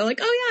know that. They're like,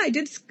 oh yeah, I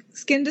did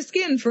skin to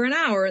skin for an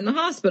hour in the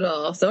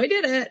hospital. So I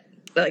did it.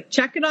 Like,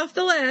 check it off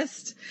the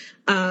list.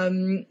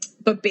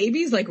 But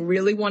babies like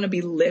really want to be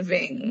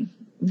living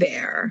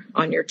there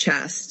on your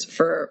chest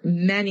for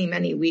many,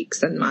 many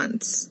weeks and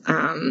months,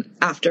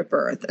 after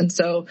birth. And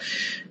so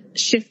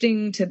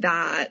shifting to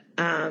that,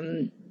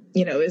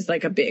 is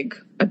like a big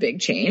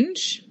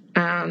change.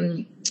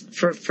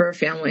 For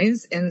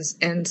families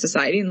and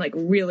society, and like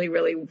really,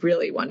 really,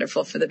 really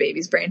wonderful for the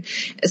baby's brain,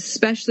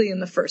 especially in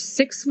the first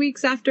 6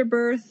 weeks after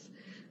birth.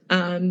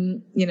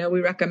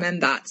 We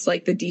recommend that's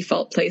like the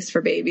default place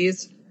for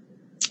babies.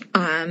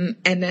 And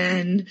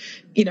then,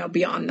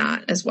 beyond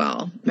that as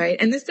well, right?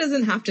 And this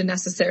doesn't have to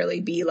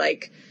necessarily be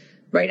like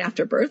right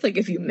after birth. Like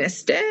if you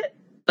missed it,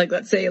 like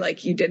let's say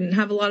like you didn't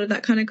have a lot of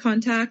that kind of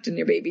contact and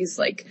your baby's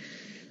like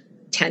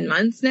 10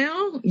 months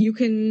now, you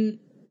can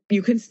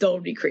still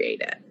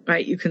recreate it,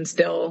 right? You can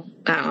still,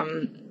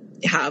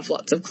 have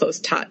lots of close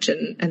touch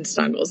and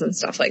snuggles and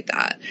stuff like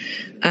that.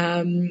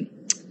 And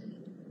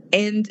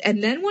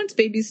then once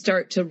babies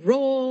start to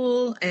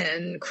roll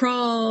and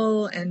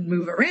crawl and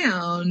move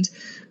around,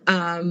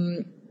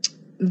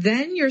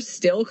 then you're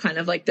still kind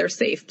of like their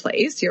safe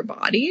place, your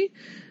body.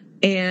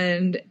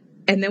 And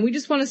then we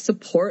just want to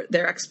support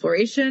their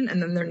exploration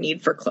and then their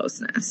need for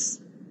closeness,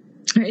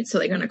 right? So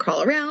they're going to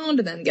crawl around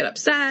and then get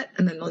upset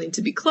and then they'll need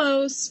to be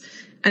close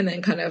and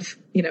then kind of,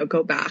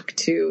 go back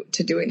to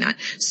doing that.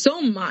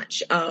 So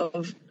much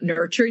of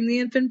nurturing the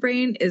infant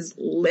brain is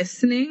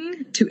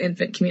listening to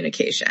infant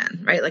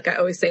communication, right? Like I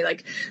always say,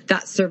 like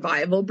that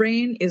survival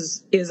brain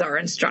is our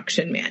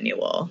instruction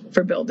manual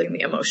for building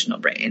the emotional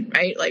brain,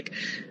 right? Like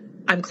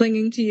I'm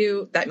clinging to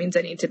you. That means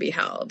I need to be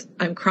held.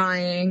 I'm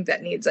crying.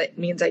 That means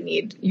I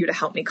need you to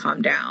help me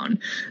calm down.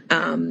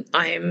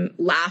 I'm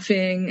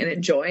laughing and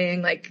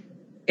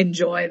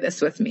enjoy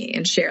this with me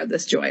and share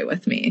this joy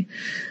with me.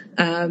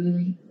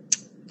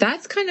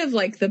 That's kind of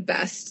like the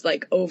best,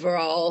 like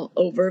overall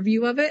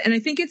overview of it. And I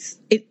think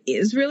it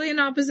is really in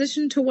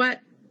opposition to what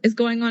is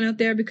going on out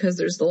there because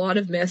there's a lot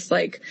of myths,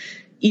 like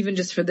even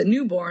just for the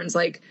newborns,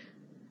 like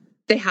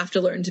they have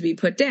to learn to be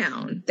put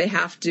down. They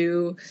have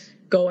to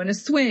go in a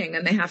swing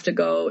and they have to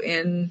go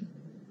in,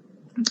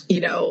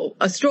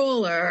 a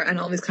stroller and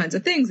all these kinds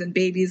of things. And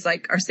babies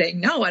like are saying,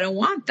 no, I don't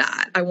want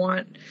that. I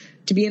want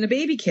to be in a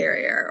baby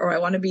carrier or I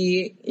want to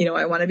be,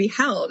 I want to be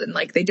held. And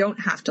like, they don't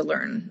have to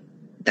learn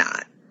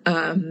that.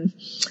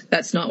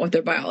 That's not what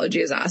their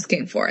biology is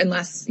asking for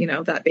unless,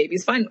 that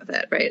baby's fine with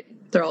it, right?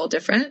 They're all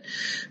different.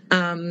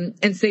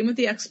 And same with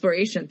the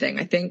exploration thing.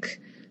 I think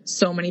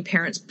so many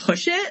parents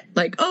push it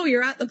like, oh,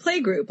 you're at the play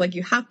group. Like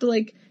you have to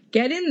like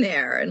get in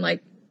there and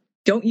like,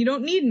 you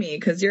don't need me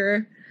because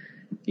you're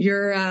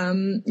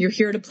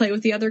here to play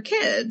with the other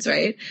kids.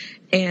 Right.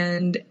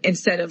 And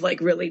instead of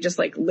like really just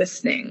like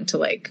listening to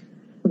like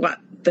what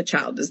the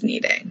child is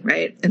needing.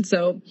 Right. And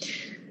so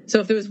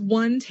if there was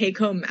one take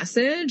home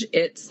message,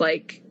 it's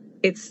like,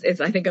 it's,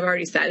 I think I've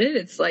already said it.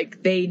 It's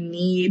like they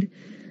need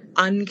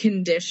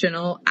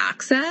unconditional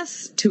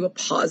access to a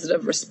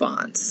positive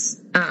response,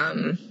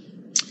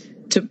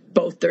 to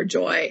both their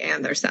joy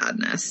and their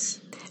sadness.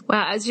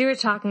 Wow. As you were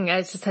talking,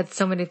 I just had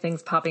so many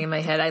things popping in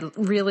my head. I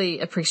really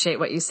appreciate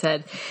what you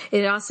said.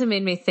 It also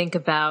made me think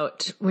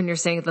about when you're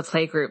saying the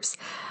play groups,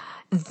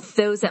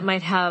 those that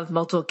might have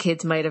multiple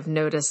kids might have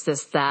noticed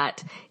this,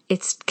 that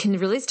it can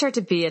really start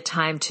to be a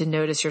time to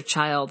notice your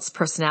child's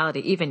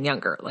personality even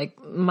younger.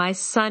 Like my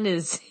son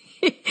is,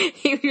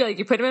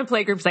 you put him in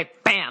play groups,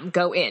 like bam,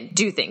 go in,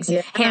 do things,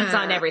 hands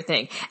on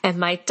everything. And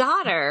my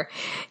daughter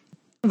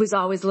was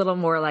always a little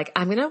more like,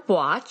 I'm going to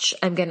watch,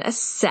 I'm going to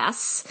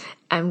assess,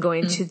 I'm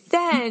going to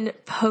then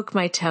poke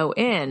my toe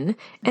in.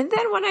 And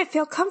then when I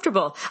feel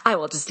comfortable, I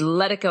will just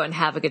let it go and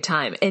have a good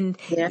time. And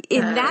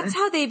that's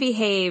how they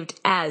behaved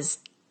as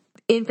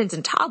infants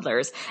and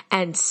toddlers,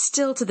 and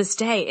still to this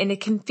day. And it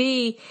can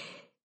be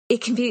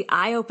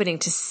eye-opening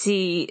to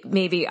see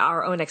maybe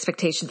our own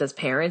expectations as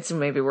parents, and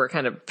maybe we're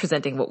kind of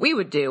presenting what we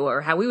would do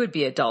or how we would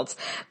be adults,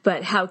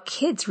 but how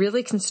kids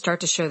really can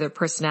start to show their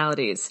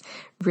personalities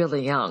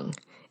really young.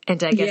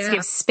 And I guess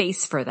give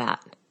space for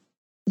that.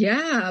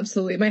 Yeah,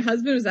 absolutely. My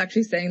husband was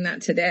actually saying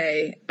that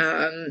today,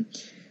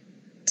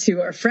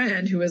 to our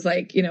friend who was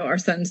like, our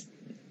son's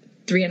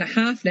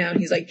 3.5 now. And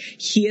he's like,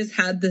 he has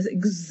had the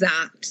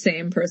exact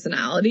same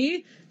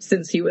personality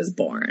since he was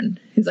born.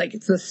 He's like,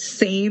 it's the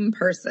same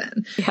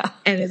person. Yeah.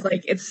 And it's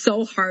like, it's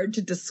so hard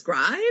to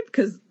describe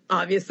because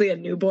obviously a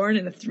newborn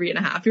and a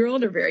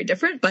 3.5-year-old are very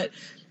different, but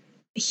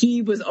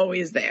he was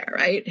always there,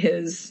 right?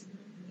 His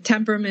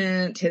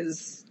temperament,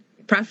 his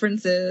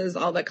preferences,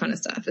 all that kind of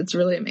stuff. It's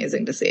really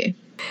amazing to see.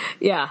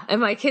 Yeah.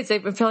 And my kids, I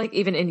feel like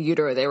even in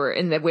utero, they were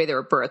in the way they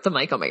were birthed. I'm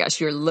like, oh my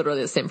gosh, you're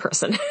literally the same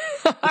person.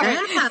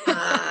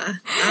 Yeah,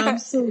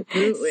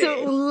 absolutely.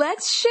 So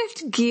let's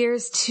shift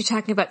gears to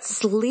talking about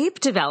sleep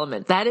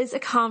development. That is a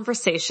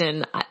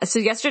conversation. So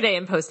yesterday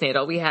in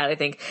postnatal, we had, I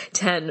think,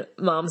 10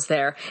 moms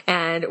there,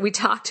 and we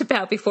talked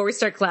about, before we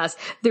start class,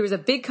 there was a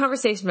big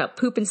conversation about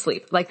poop and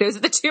sleep. Like those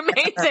are the two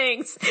main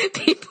things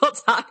people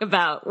talk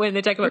about when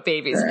they talk about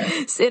babies.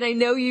 And I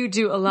know you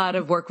do a lot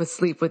of work with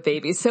sleep with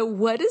babies. So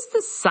what is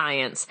the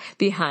science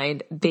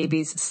behind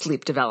babies'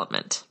 sleep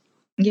development?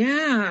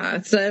 Yeah,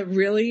 it's a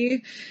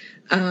really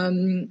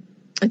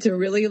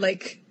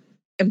like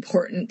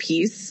important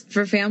piece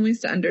for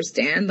families to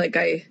understand.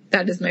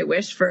 That is my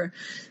wish, for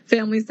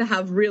families to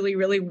have really,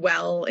 really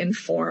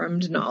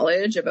well-informed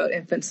knowledge about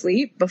infant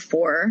sleep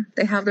before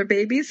they have their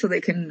babies, so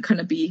they can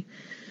kind of be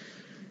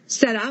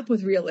set up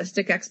with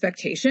realistic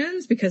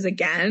expectations, because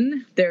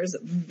again, there's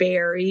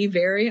very,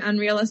 very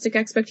unrealistic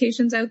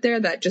expectations out there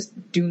that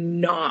just do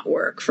not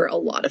work for a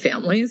lot of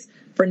families,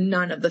 for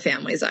none of the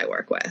families I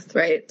work with,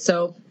 right?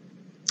 So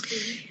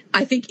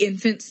I think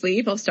infant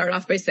sleep, I'll start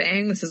off by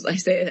saying, this is, I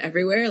say it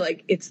everywhere,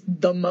 like it's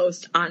the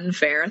most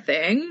unfair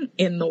thing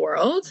in the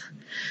world.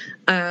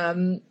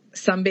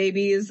 Some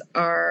babies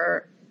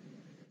are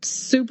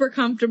super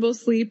comfortable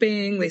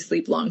sleeping. They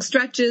sleep long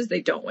stretches.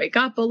 They don't wake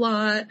up a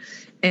lot.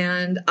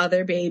 And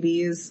other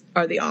babies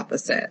are the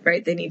opposite,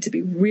 right? They need to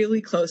be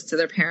really close to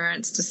their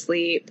parents to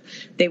sleep.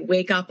 They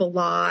wake up a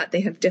lot.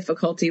 They have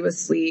difficulty with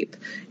sleep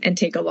and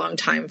take a long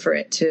time for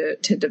it to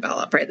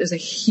develop, right? There's a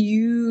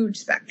huge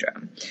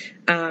spectrum.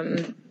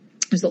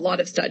 There's a lot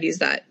of studies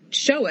that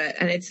show it,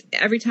 and it's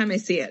every time I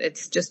see it,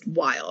 it's just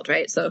wild,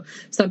 right? So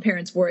some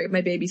parents worry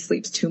my baby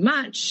sleeps too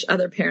much.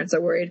 Other parents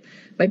are worried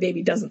my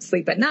baby doesn't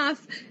sleep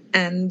enough.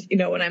 And, you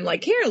know, when I'm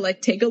like, here,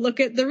 like take a look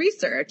at the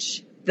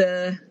research,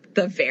 the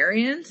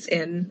variance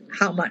in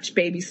how much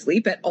babies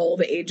sleep at all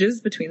the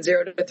ages between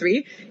 0 to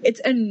 3, it's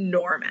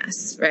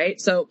enormous, right?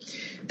 So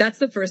that's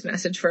the first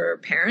message for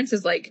parents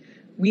is like,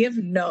 we have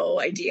no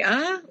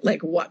idea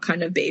like what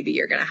kind of baby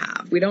you're going to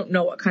have. We don't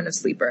know what kind of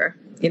sleeper,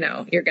 you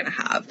know, you're going to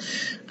have.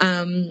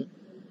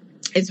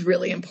 It's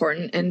really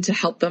important, and to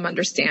help them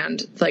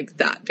understand like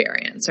that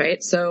variance,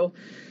 right? So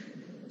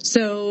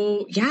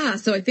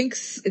I think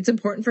it's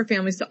important for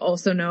families to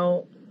also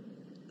know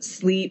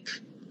sleep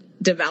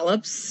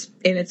develops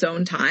in its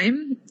own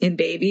time in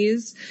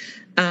babies.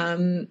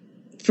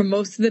 For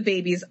most of the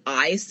babies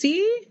I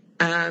see,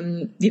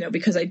 you know,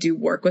 because I do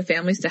work with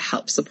families to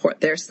help support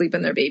their sleep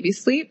and their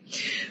baby's sleep.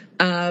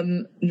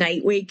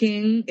 Night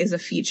waking is a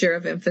feature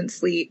of infant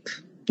sleep.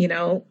 You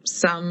know,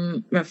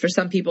 for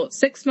some people it's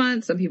 6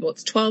 months, some people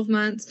it's 12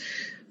 months.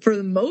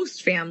 For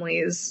most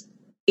families,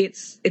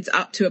 it's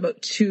up to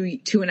about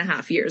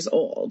 2.5 years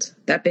old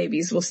that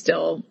babies will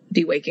still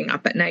be waking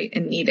up at night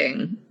and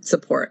needing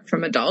support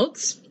from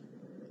adults.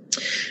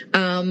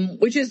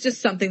 Which is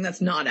just something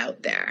that's not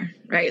out there,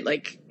 right?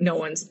 Like no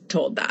one's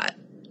told that.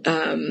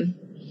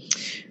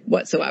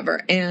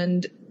 Whatsoever.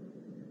 And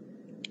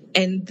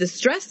the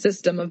stress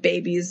system of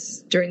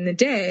babies during the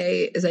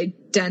day is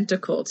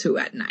identical to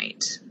at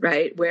night,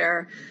 right?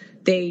 Where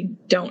they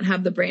don't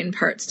have the brain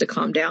parts to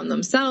calm down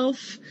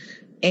themselves,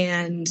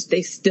 and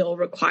they still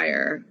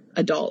require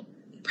adult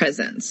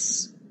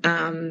presence,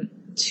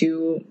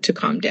 to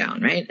calm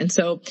down, right? And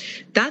so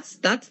that's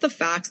the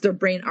facts. Their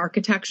brain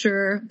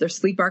architecture, their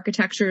sleep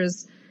architecture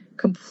is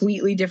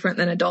completely different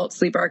than adult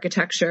sleep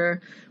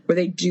architecture, where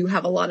they do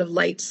have a lot of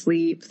light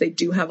sleep. They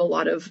do have a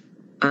lot of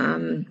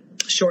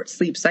short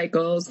sleep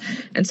cycles.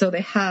 And so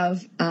they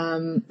have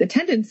the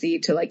tendency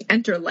to like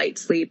enter light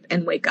sleep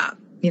and wake up,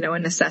 you know,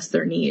 and assess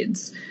their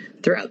needs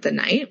throughout the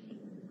night.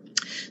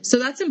 So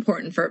that's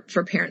important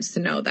for parents to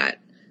know that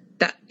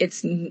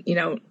it's, you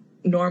know,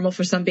 normal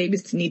for some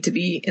babies to need to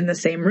be in the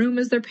same room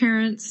as their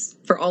parents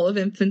for all of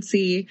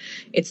infancy.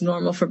 It's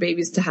normal for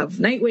babies to have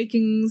night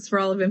wakings for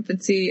all of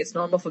infancy. It's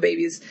normal for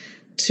babies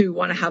to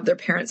want to have their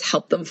parents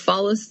help them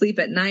fall asleep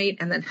at night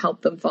and then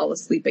help them fall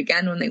asleep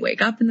again when they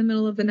wake up in the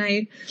middle of the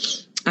night.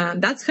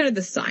 That's kind of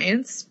the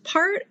science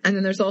part. And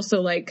then there's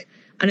also like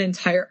an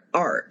entire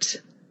art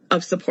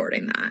of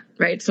supporting that,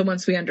 right? So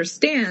once we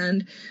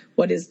understand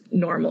what is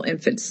normal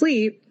infant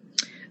sleep,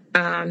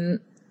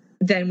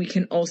 then we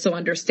can also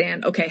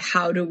understand, okay,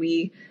 how do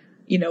we,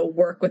 you know,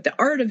 work with the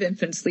art of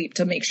infant sleep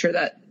to make sure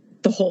that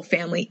the whole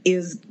family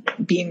is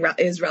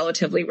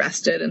relatively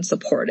rested and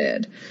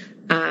supported,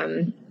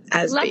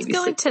 as Let's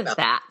go into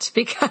that,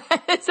 because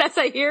as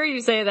I hear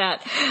you say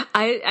that,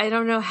 I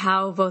don't know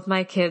how both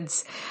my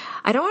kids,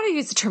 I don't want to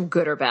use the term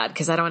good or bad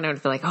because I don't want anyone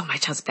to feel like, oh, my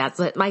child's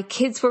bad. My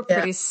kids were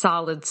pretty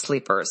solid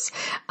sleepers,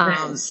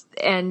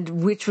 and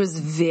which was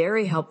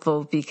very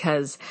helpful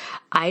because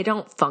I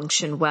don't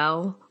function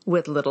well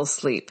with little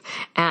sleep.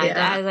 And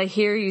as I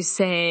hear you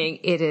saying,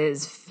 it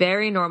is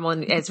very normal.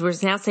 And as we're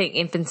now saying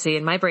infancy,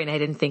 in my brain, I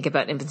didn't think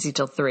about infancy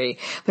till 3.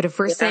 But if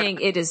we're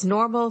saying it is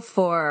normal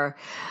for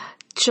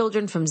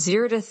children from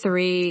 0 to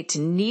 3 to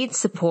need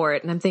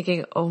support, and I'm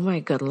thinking, oh my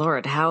good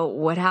Lord,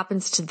 what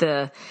happens to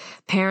the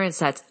parents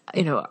that's,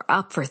 you know, are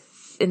up for,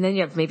 and then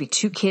you have maybe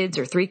 2 kids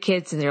or 3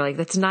 kids, and they're like,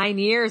 that's 9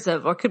 years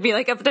of, or could be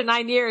like up to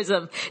 9 years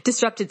of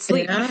disrupted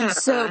sleep. Yeah.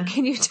 So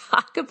can you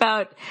talk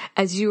about,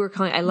 as you were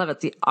calling, I love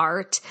it, the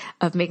art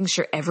of making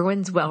sure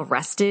everyone's well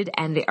rested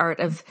and the art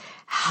of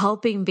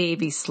helping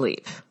baby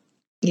sleep?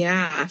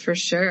 Yeah, for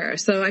sure.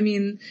 So, I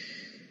mean,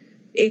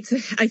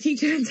 I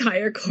teach an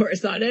entire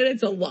course on it.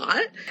 It's a lot.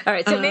 All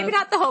right. So maybe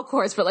not the whole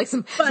course, but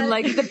some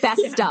like the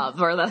best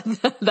of, or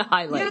the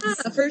highlights.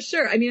 Yeah, for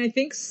sure. I mean, I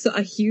think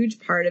a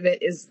huge part of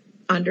it is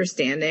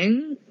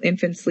understanding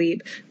infant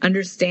sleep,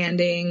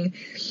 understanding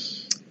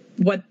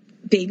what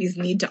babies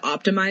need to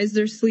optimize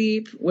their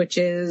sleep, which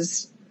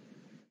is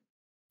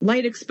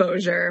light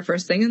exposure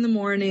first thing in the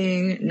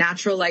morning,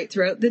 natural light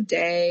throughout the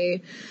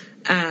day,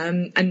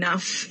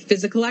 enough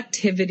physical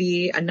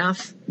activity,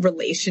 enough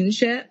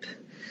relationship.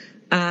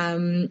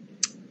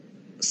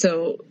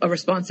 So a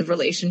responsive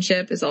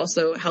relationship is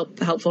also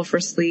helpful for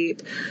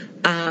sleep.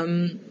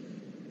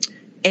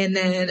 And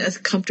then a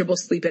comfortable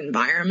sleep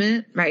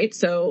environment, right?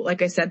 So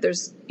like I said,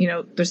 there's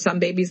some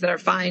babies that are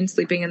fine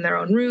sleeping in their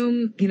own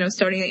room,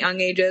 starting at young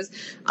ages.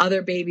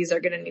 Other babies are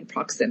going to need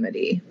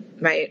proximity,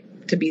 right?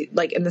 To be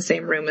like in the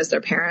same room as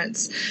their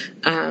parents,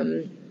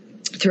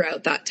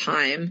 throughout that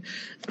time.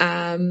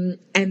 And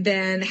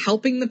then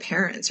helping the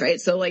parents, right?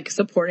 So like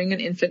supporting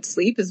an infant's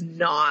sleep is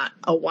not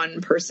a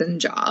one person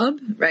job,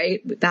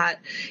 right?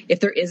 That if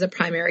there is a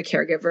primary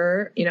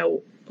caregiver,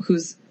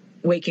 who's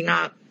waking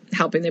up,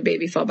 helping their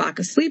baby fall back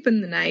asleep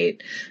in the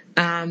night,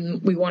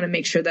 we want to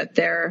make sure that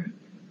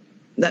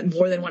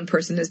more than one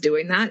person is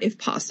doing that if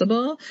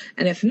possible.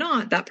 And if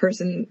not, that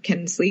person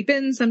can sleep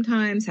in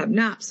sometimes, have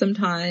naps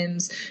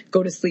sometimes,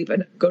 go to sleep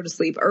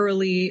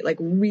early, like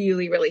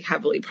really, really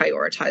heavily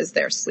prioritize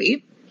their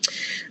sleep.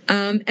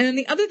 And then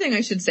the other thing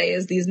I should say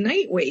is these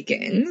night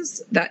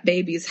wakings that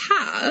babies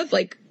have,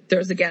 like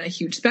there's again a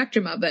huge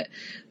spectrum of it,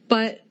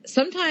 but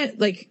sometimes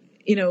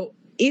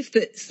if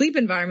the sleep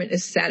environment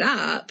is set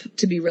up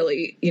to be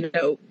really,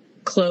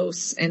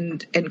 close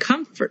and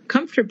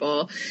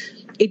comfortable,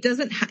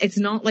 it's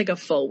not like a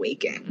full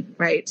waking,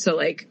 right? So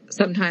like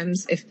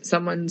sometimes if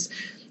someone's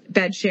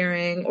bed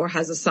sharing or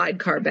has a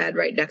sidecar bed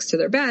right next to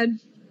their bed,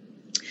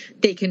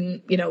 they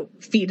can,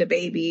 feed a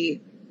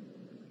baby.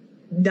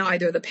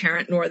 Neither the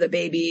parent nor the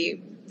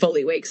baby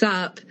fully wakes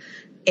up,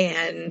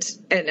 and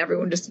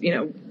everyone just,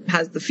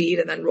 has the feed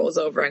and then rolls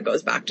over and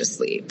goes back to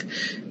sleep,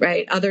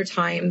 right? Other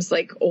times,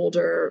 like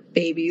older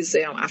babies,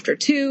 after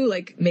 2,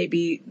 like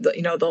maybe,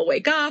 they'll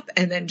wake up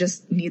and then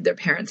just need their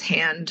parent's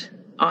hand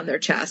on their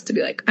chest to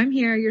be like, I'm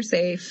here, you're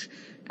safe.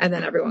 And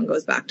then everyone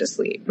goes back to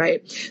sleep,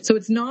 right? So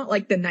it's not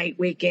like the night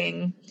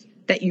waking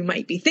that you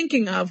might be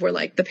thinking of where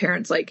like the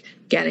parent's like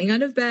getting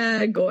out of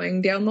bed,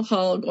 going down the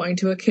hall, going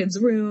to a kid's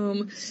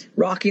room,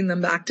 rocking them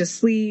back to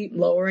sleep,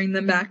 lowering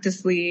them back to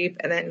sleep,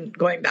 and then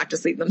going back to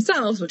sleep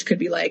themselves, which could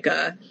be like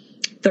a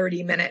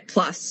 30-minute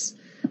plus,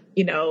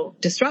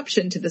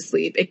 disruption to the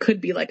sleep. It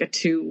could be like a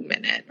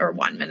 2-minute or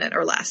 1 minute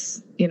or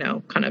less,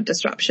 kind of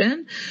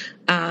disruption.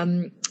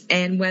 And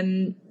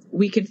when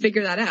we can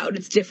figure that out,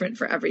 it's different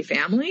for every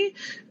family.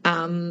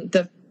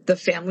 The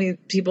family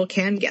people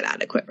can get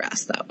adequate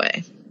rest that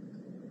way.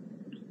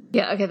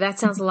 Yeah. Okay. That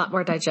sounds a lot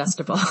more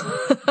digestible.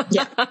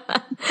 Yeah.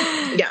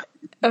 Yeah.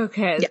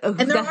 Okay. Yeah.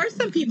 And there are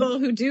some people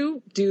who do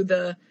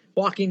the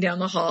walking down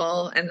the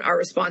hall and are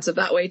responsive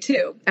that way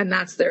too. And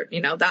that's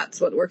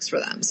that's what works for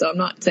them. So I'm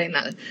not saying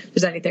that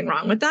there's anything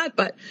wrong with that,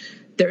 but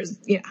there's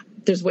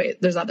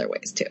other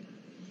ways too.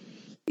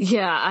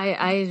 Yeah,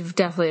 I've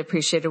definitely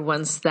appreciated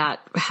ones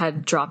that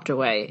had dropped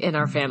away in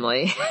our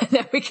family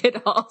that we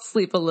could all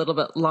sleep a little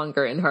bit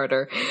longer and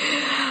harder.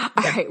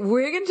 All right,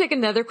 we're going to take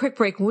another quick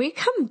break. When we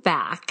come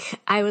back,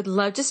 I would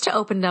love just to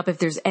open it up if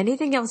there's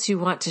anything else you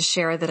want to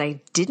share that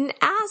I didn't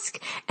ask.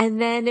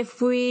 And then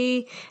if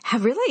we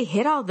have really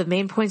hit all the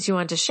main points you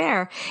want to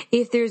share,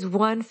 if there's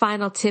one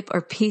final tip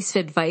or piece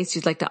of advice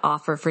you'd like to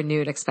offer for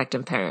new and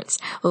expectant parents.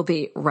 We'll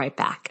be right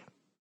back.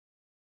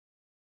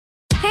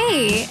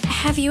 Hey,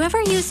 have you ever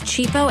used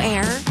Cheapo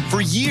Air?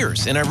 For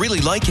years, and I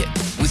really like it.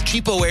 With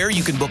Cheapo Air,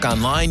 you can book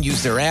online,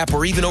 use their app,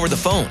 or even over the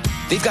phone.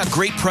 They've got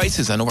great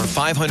prices on over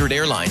 500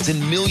 airlines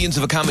and millions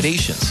of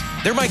accommodations.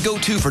 They're my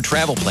go-to for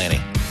travel planning.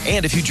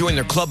 And if you join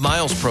their Club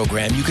Miles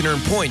program, you can earn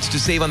points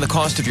to save on the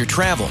cost of your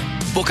travel.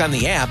 Book on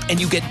the app,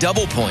 and you get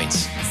double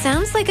points.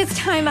 Sounds like it's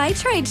time I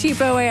tried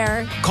Cheapo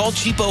Air. Call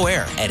Cheapo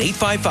Air at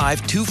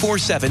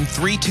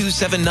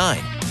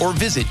 855-247-3279 or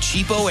visit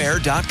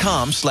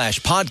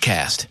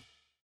cheapoair.com/podcast.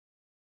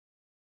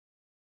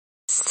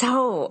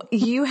 So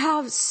you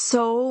have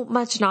so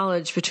much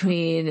knowledge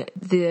between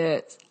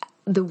the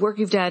work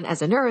you've done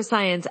as a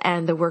neuroscience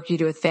and the work you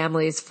do with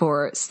families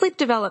for sleep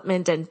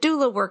development and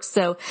doula work.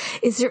 So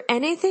is there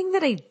anything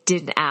that I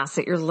didn't ask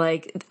that you're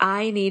like,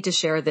 I need to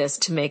share this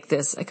to make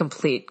this a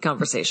complete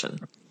conversation?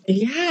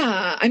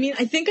 Yeah. I mean,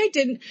 I think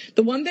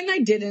the one thing I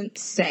didn't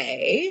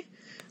say,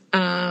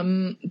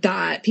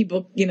 that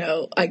people,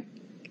 I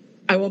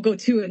won't go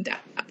too in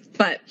depth,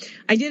 but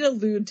I did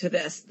allude to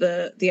this,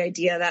 the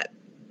idea that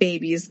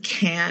babies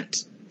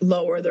can't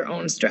lower their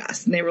own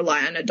stress and they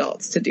rely on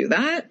adults to do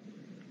that,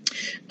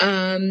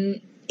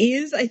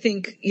 is, I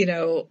think,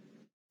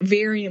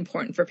 very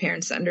important for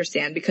parents to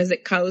understand, because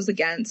it goes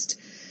against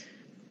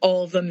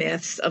all the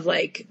myths of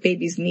like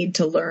babies need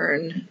to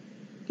learn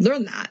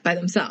that by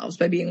themselves,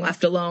 by being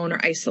left alone or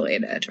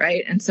isolated,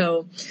 right? And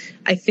so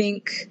I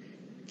think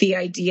the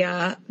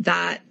idea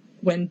that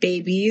when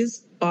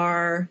babies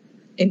are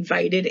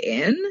invited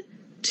in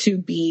to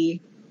be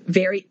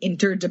very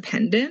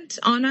interdependent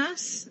on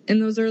us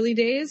in those early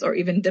days, or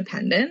even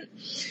dependent,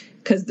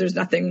 because there's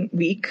nothing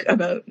weak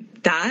about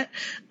that.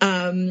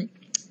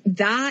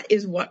 That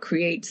is what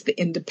creates the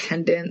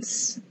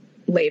independence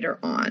later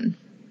on.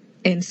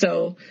 And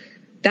so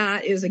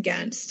that is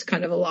against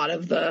kind of a lot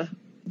of the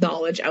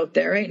knowledge out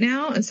there right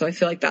now. And so I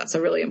feel like that's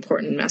a really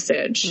important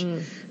message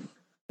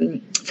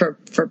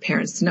for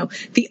parents to know.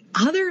 The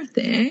other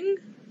thing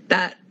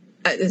that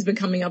has been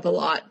coming up a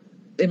lot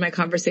in my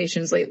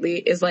conversations lately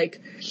is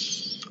like,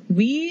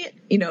 we,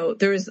 you know,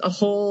 there's a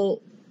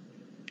whole,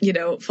 you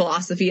know,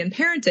 philosophy in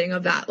parenting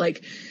of that,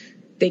 like,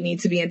 they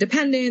need to be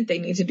independent. They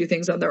need to do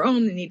things on their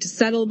own. They need to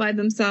settle by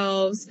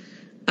themselves.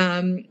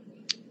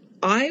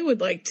 I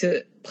would like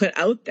to put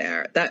out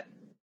there that,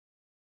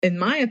 in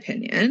my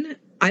opinion,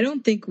 I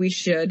don't think we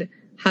should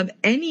have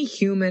any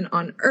human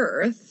on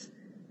earth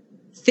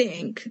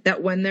think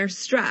that when they're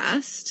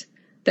stressed,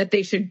 that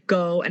they should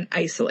go and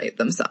isolate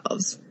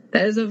themselves.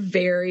 That is a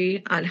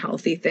very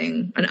unhealthy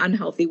thing, an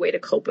unhealthy way to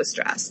cope with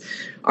stress.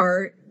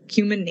 Our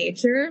human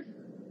nature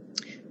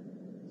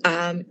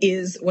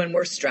is, when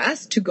we're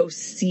stressed, to go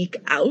seek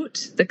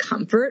out the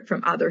comfort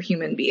from other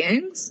human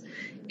beings.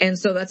 And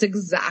so that's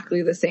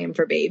exactly the same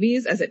for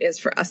babies as it is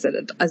for us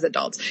as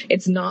adults.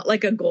 It's not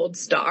like a gold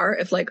star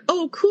if, like,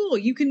 oh, cool,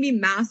 you can be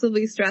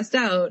massively stressed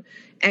out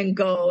and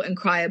go and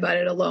cry about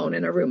it alone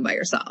in a room by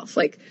yourself.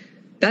 Like,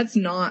 that's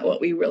not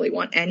what we really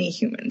want any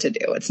human to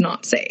do. It's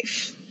not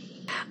safe.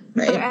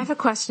 Right? I have a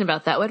question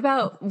about that. What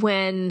about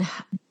when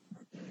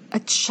a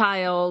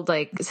child,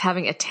 like, is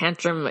having a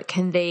tantrum?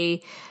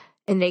 They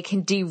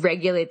can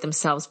deregulate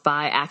themselves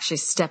by actually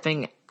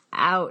stepping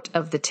out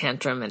of the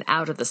tantrum and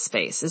out of the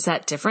space. Is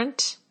that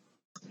different?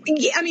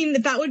 Yeah, I mean,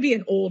 that would be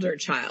an older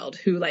child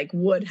who, like,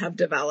 would have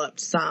developed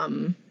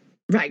some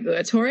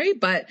regulatory,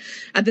 but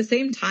at the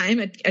same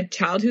time, a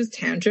child who's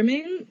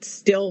tantruming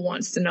still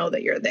wants to know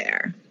that you're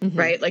there,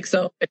 right? Like,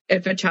 so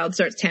if a child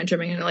starts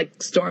tantruming and,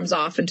 like, storms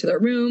off into their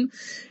room,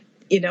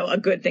 you know, a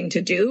good thing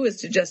to do is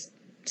to just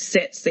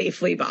sit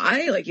safely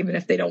by, like, even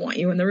if they don't want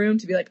you in the room,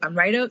 to be like, I'm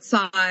right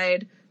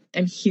outside.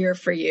 I'm here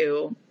for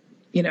you,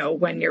 you know,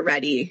 when you're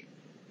ready.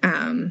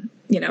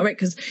 You know, right?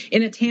 Because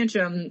in a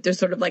tantrum, there's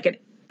sort of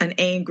like an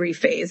angry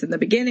phase in the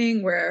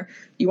beginning where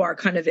you are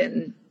kind of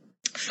in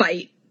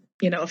fight,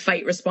 you know, a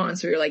fight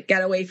response where you're like,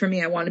 get away from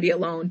me. I want to be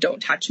alone.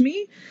 Don't touch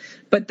me.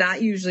 But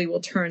that usually will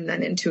turn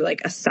then into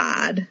like a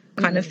sad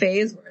kind of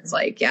phase where it's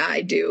like, yeah,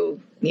 I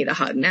do need a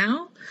hug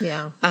now.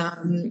 Yeah.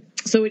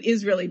 So it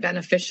is really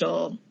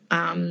beneficial,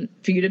 for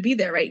you to be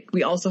there, right?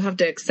 We also have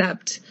to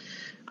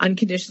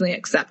unconditionally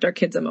accept our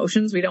kids'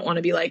 emotions. We don't want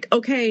to be like,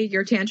 okay,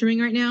 you're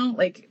tantruming right now.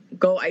 Like,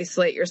 go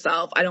isolate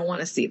yourself. I don't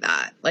want to see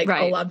that. Like,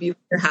 right. I'll love you when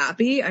you're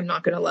happy. I'm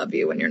not going to love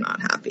you when you're not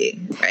happy.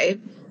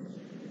 Right.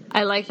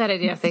 I like that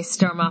idea if they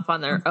storm off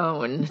on their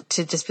own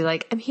to just be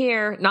like, I'm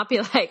here, not be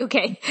like,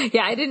 okay,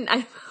 yeah,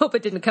 I hope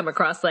it didn't come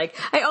across like,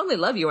 I only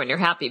love you when you're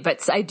happy.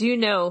 But I do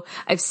know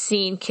I've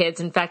seen kids,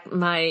 in fact,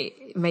 my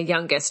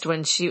youngest,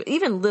 when she,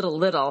 even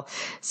little,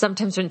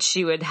 sometimes when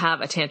she would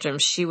have a tantrum,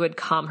 she would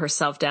calm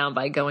herself down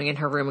by going in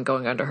her room and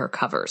going under her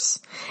covers.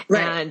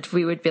 Right. And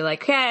we would be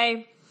like,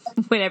 hey,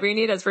 whenever you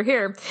need us, we're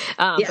here.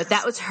 Yes. But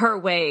that was her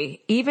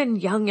way. Even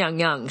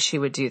young, she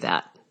would do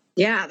that.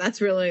 Yeah,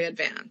 that's really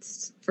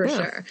advanced for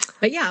sure.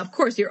 But yeah, of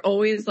course, you're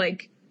always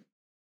like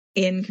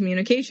in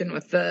communication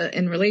with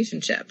in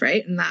relationship,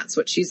 right? And that's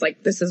what she's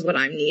like, this is what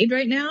I need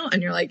right now.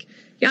 And you're like,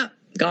 yeah,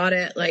 got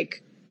it.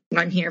 Like,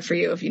 I'm here for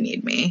you if you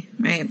need me,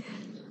 right?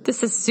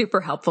 This is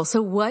super helpful.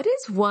 So what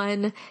is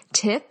one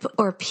tip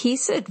or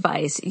piece of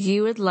advice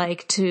you would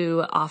like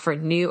to offer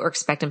new or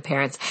expectant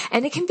parents?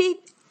 And it can be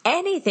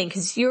anything,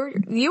 because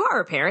you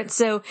are a parent.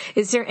 So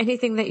is there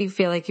anything that you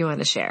feel like you want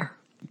to share?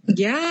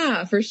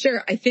 Yeah, for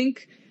sure. I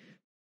think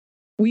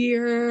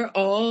we're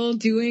all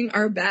doing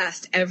our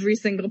best. Every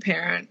single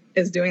parent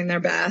is doing their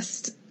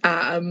best.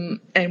 And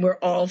we're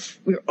all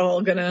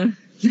gonna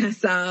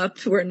mess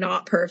up. We're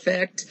not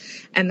perfect,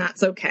 and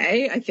that's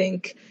okay. I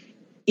think,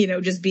 you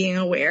know, just being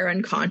aware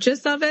and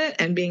conscious of it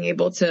and being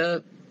able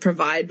to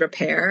provide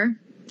repair,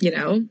 you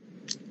know,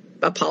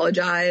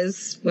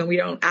 apologize when we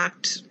don't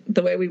act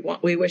the way we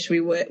wish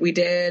we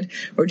did,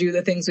 or do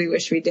the things we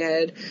wish we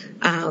did,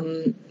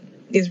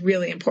 is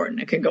really important.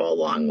 It can go a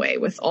long way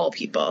with all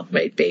people,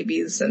 right?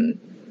 Babies and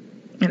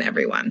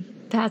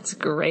everyone. That's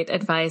great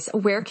advice.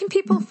 Where can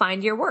people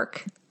find your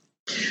work?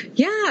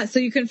 Yeah, so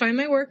you can find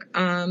my work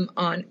on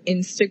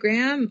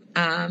Instagram.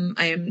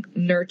 I am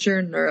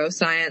Nurture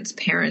Neuroscience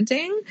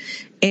Parenting,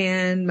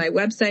 and my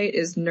website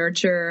is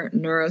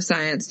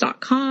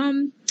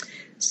nurtureneuroscience.com.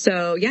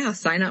 So yeah,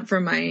 sign up for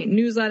my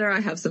newsletter. I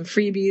have some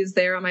freebies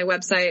there on my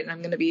website, and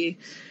I'm going to be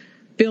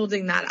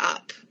building that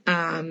up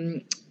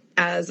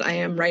as I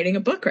am writing a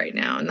book right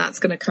now, and that's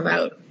going to come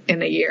out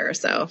in a year or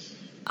so.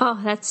 Oh,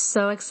 that's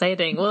so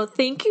exciting. Well,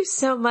 thank you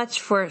so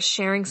much for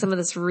sharing some of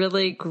this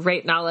really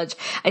great knowledge.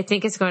 I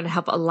think it's going to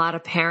help a lot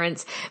of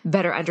parents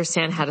better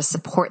understand how to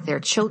support their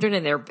children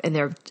and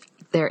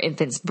their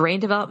infants' brain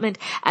development,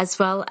 as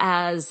well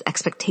as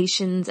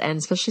expectations and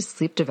especially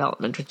sleep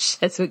development, which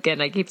is,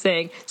 again, I keep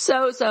saying,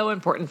 so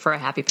important for a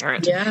happy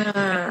parent. Yeah,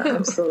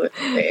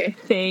 absolutely.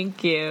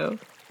 Thank you.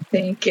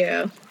 Thank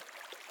you.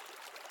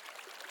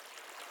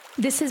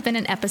 This has been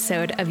an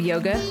episode of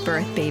Yoga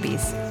Birth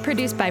Babies,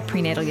 produced by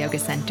Prenatal Yoga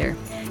Center.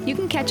 You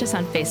can catch us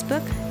on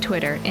Facebook,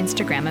 Twitter,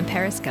 Instagram, and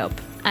Periscope.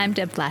 I'm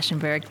Deb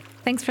Flaschenberg.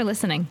 Thanks for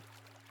listening.